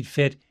Guaranteed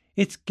Fit,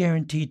 it's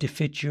guaranteed to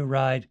fit your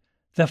ride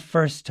the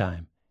first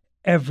time,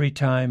 every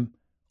time,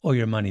 or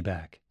your money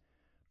back.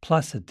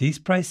 Plus, at these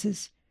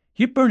prices,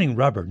 you're burning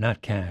rubber,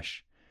 not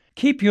cash.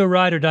 Keep your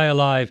ride or die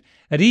alive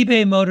at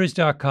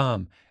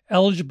ebaymotors.com.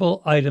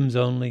 Eligible items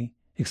only.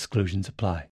 Exclusions apply.